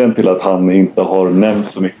en anledning till att han inte har nämnt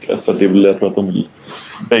så mycket. För jag tror att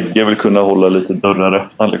bägge vill kunna hålla lite dörrar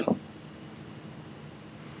öppna liksom.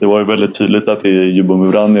 Det var ju väldigt tydligt att det är Jubbo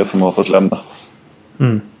Vranjes som har fått lämna.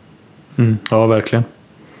 Ja, verkligen.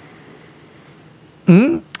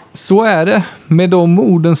 Så är det. Med de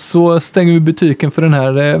orden så stänger vi butiken för den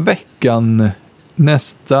här veckan.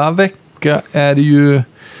 Nästa vecka är det ju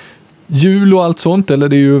jul och allt sånt. Eller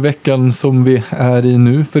det är ju veckan som vi är i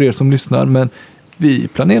nu för er som lyssnar. Men vi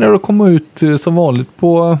planerar att komma ut som vanligt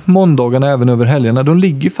på måndagarna även över helgerna. De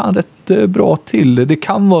ligger fan rätt bra till. Det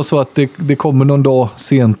kan vara så att det kommer någon dag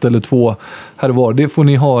sent eller 2 här och var. Det får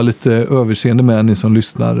ni ha lite överseende med, ni som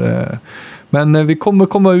lyssnar. Men vi kommer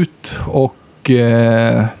komma ut och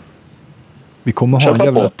vi kommer ha en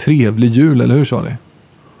jävla trevlig jul, eller hur Charlie?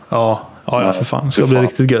 Ja, Ja, för fan. Det ska bli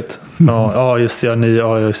riktigt gött. Ja, just det.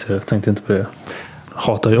 Ja, just det. Jag tänkte inte på det.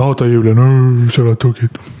 Jag hatar julen. Så jävla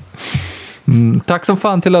tråkigt. Tack som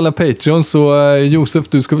fan till alla Patreons. Och Josef,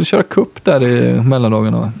 du ska väl köra cup där i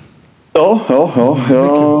mellandagarna, va?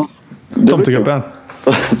 Ja. Tomtecupen.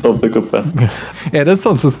 Tomtecupen. Är det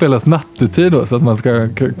sånt som spelas nattetid då? Så att man ska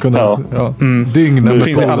kunna dygna. Det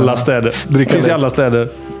finns i alla städer. Det finns i alla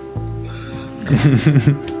städer.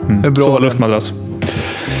 Det är bra. Så luftmadrass.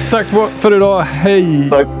 Tack för idag. Hej!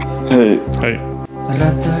 Tack. Hej.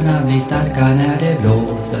 Rötterna blir starka när det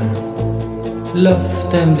blåser.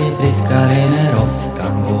 Luften blir friskare när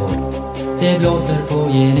åskan går. Det blåser på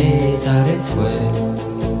Genesarets sjö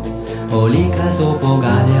och likaså på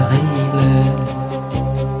Gallerivlö.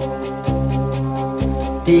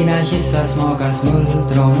 Dina kyssar smakar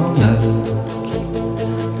smultron och mjölk.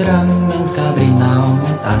 Drömmen ska brinna om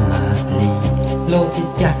ett annat liv. Låt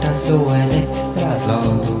ditt hjärta slå ett extra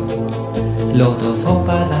slag. Låt oss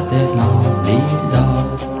hoppas att det snart blir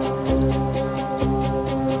dag.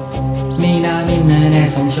 Mina minnen är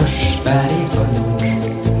som körsbär i punsch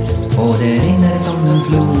och det rinner som en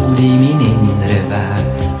flod i min inre värld.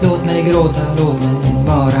 Låt mig gråta, låt mig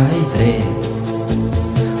vara i fred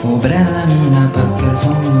och bränna mina böcker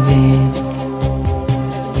som ved.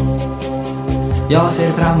 Jag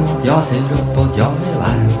ser framåt, jag ser uppåt, jag är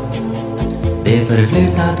varm. Det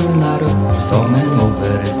förflutna tonar upp som en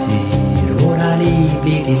overtyr. Våra liv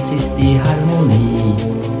blir till sist i harmoni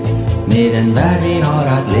med den värld vi har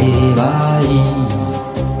att leva i.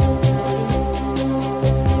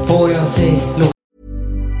 Får jag se...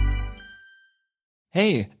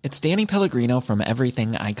 Hey, it's Danny Pellegrino from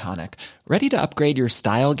Everything Iconic. Ready to upgrade your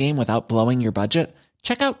style game without blowing your budget?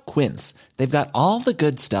 Check out Quince. They've got all the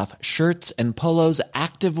good stuff, shirts and polos,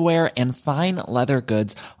 activewear, and fine leather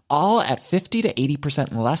goods, all at 50 to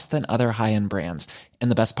 80% less than other high-end brands. And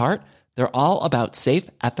the best part? They're all about safe,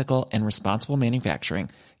 ethical, and responsible manufacturing.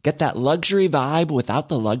 Get that luxury vibe without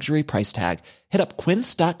the luxury price tag. Hit up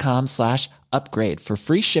quince.com/upgrade for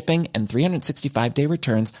free shipping and 365-day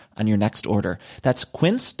returns on your next order. That's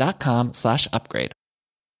quince.com/upgrade.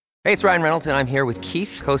 Hey, it's Ryan Reynolds, and I'm here with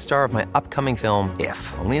Keith, co-star of my upcoming film,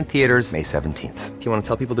 If, only in theaters May 17th. Do you want to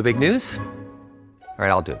tell people the big news? All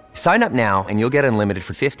right, I'll do it. Sign up now and you'll get unlimited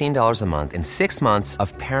for $15 a month and 6 months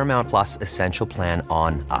of Paramount Plus Essential Plan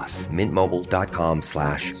on us.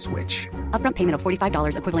 MintMobile.com/switch. Upfront payment of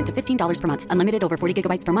 $45 equivalent to $15 per month. Unlimited over 40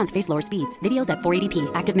 gigabytes per month. Face lower speeds. Videos at 480p.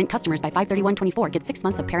 Active Mint customers by 531.24 get 6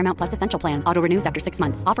 months of Paramount Plus Essential Plan. Auto renews after 6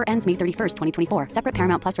 months. Offer ends May 31st, 2024. Separate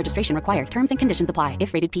Paramount Plus registration required. Terms and conditions apply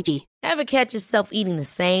if rated PG. Ever catch yourself eating the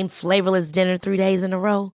same flavorless dinner 3 days in a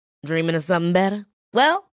row? Dreaming of something better?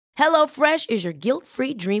 Well, HelloFresh is your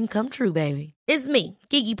guilt-free dream come true, baby. It's me,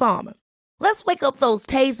 Keke Palmer. Let's wake up those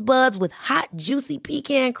taste buds with hot, juicy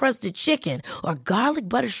pecan-crusted chicken or garlic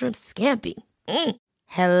butter shrimp scampi.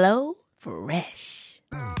 HelloFresh.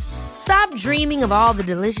 Stop dreaming of all the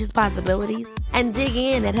delicious possibilities and dig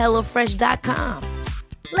in at HelloFresh.com.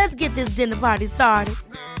 Let's get this dinner party started.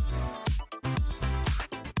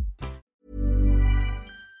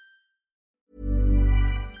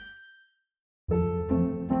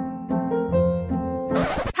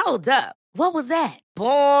 Hold up. What was that?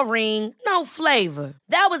 Boring. No flavor.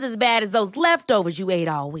 That was as bad as those leftovers you ate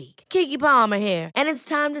all week. Keke Palmer here, and it's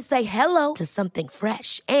time to say hello to something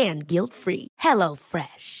fresh and guilt-free.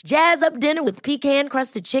 HelloFresh. Jazz up dinner with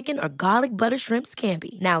pecan-crusted chicken or garlic butter shrimp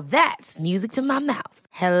scampi. Now that's music to my mouth.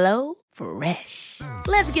 HelloFresh.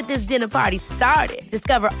 Let's get this dinner party started.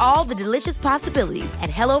 Discover all the delicious possibilities at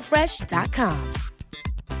HelloFresh.com.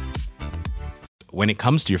 When it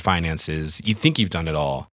comes to your finances, you think you've done it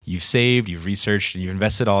all. You've saved, you've researched, and you've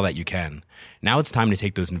invested all that you can. Now it's time to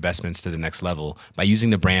take those investments to the next level by using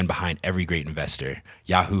the brand behind every great investor,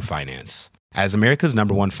 Yahoo Finance. As America's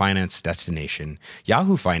 #1 finance destination,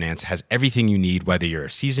 Yahoo Finance has everything you need, whether you're a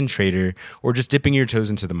seasoned trader or just dipping your toes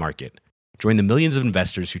into the market. Join the millions of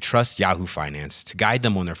investors who trust Yahoo Finance to guide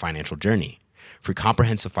them on their financial journey. For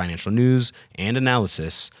comprehensive financial news and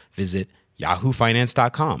analysis, visit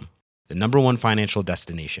yahoofinance.com. The #1 financial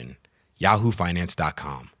destination,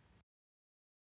 yahoofinance.com.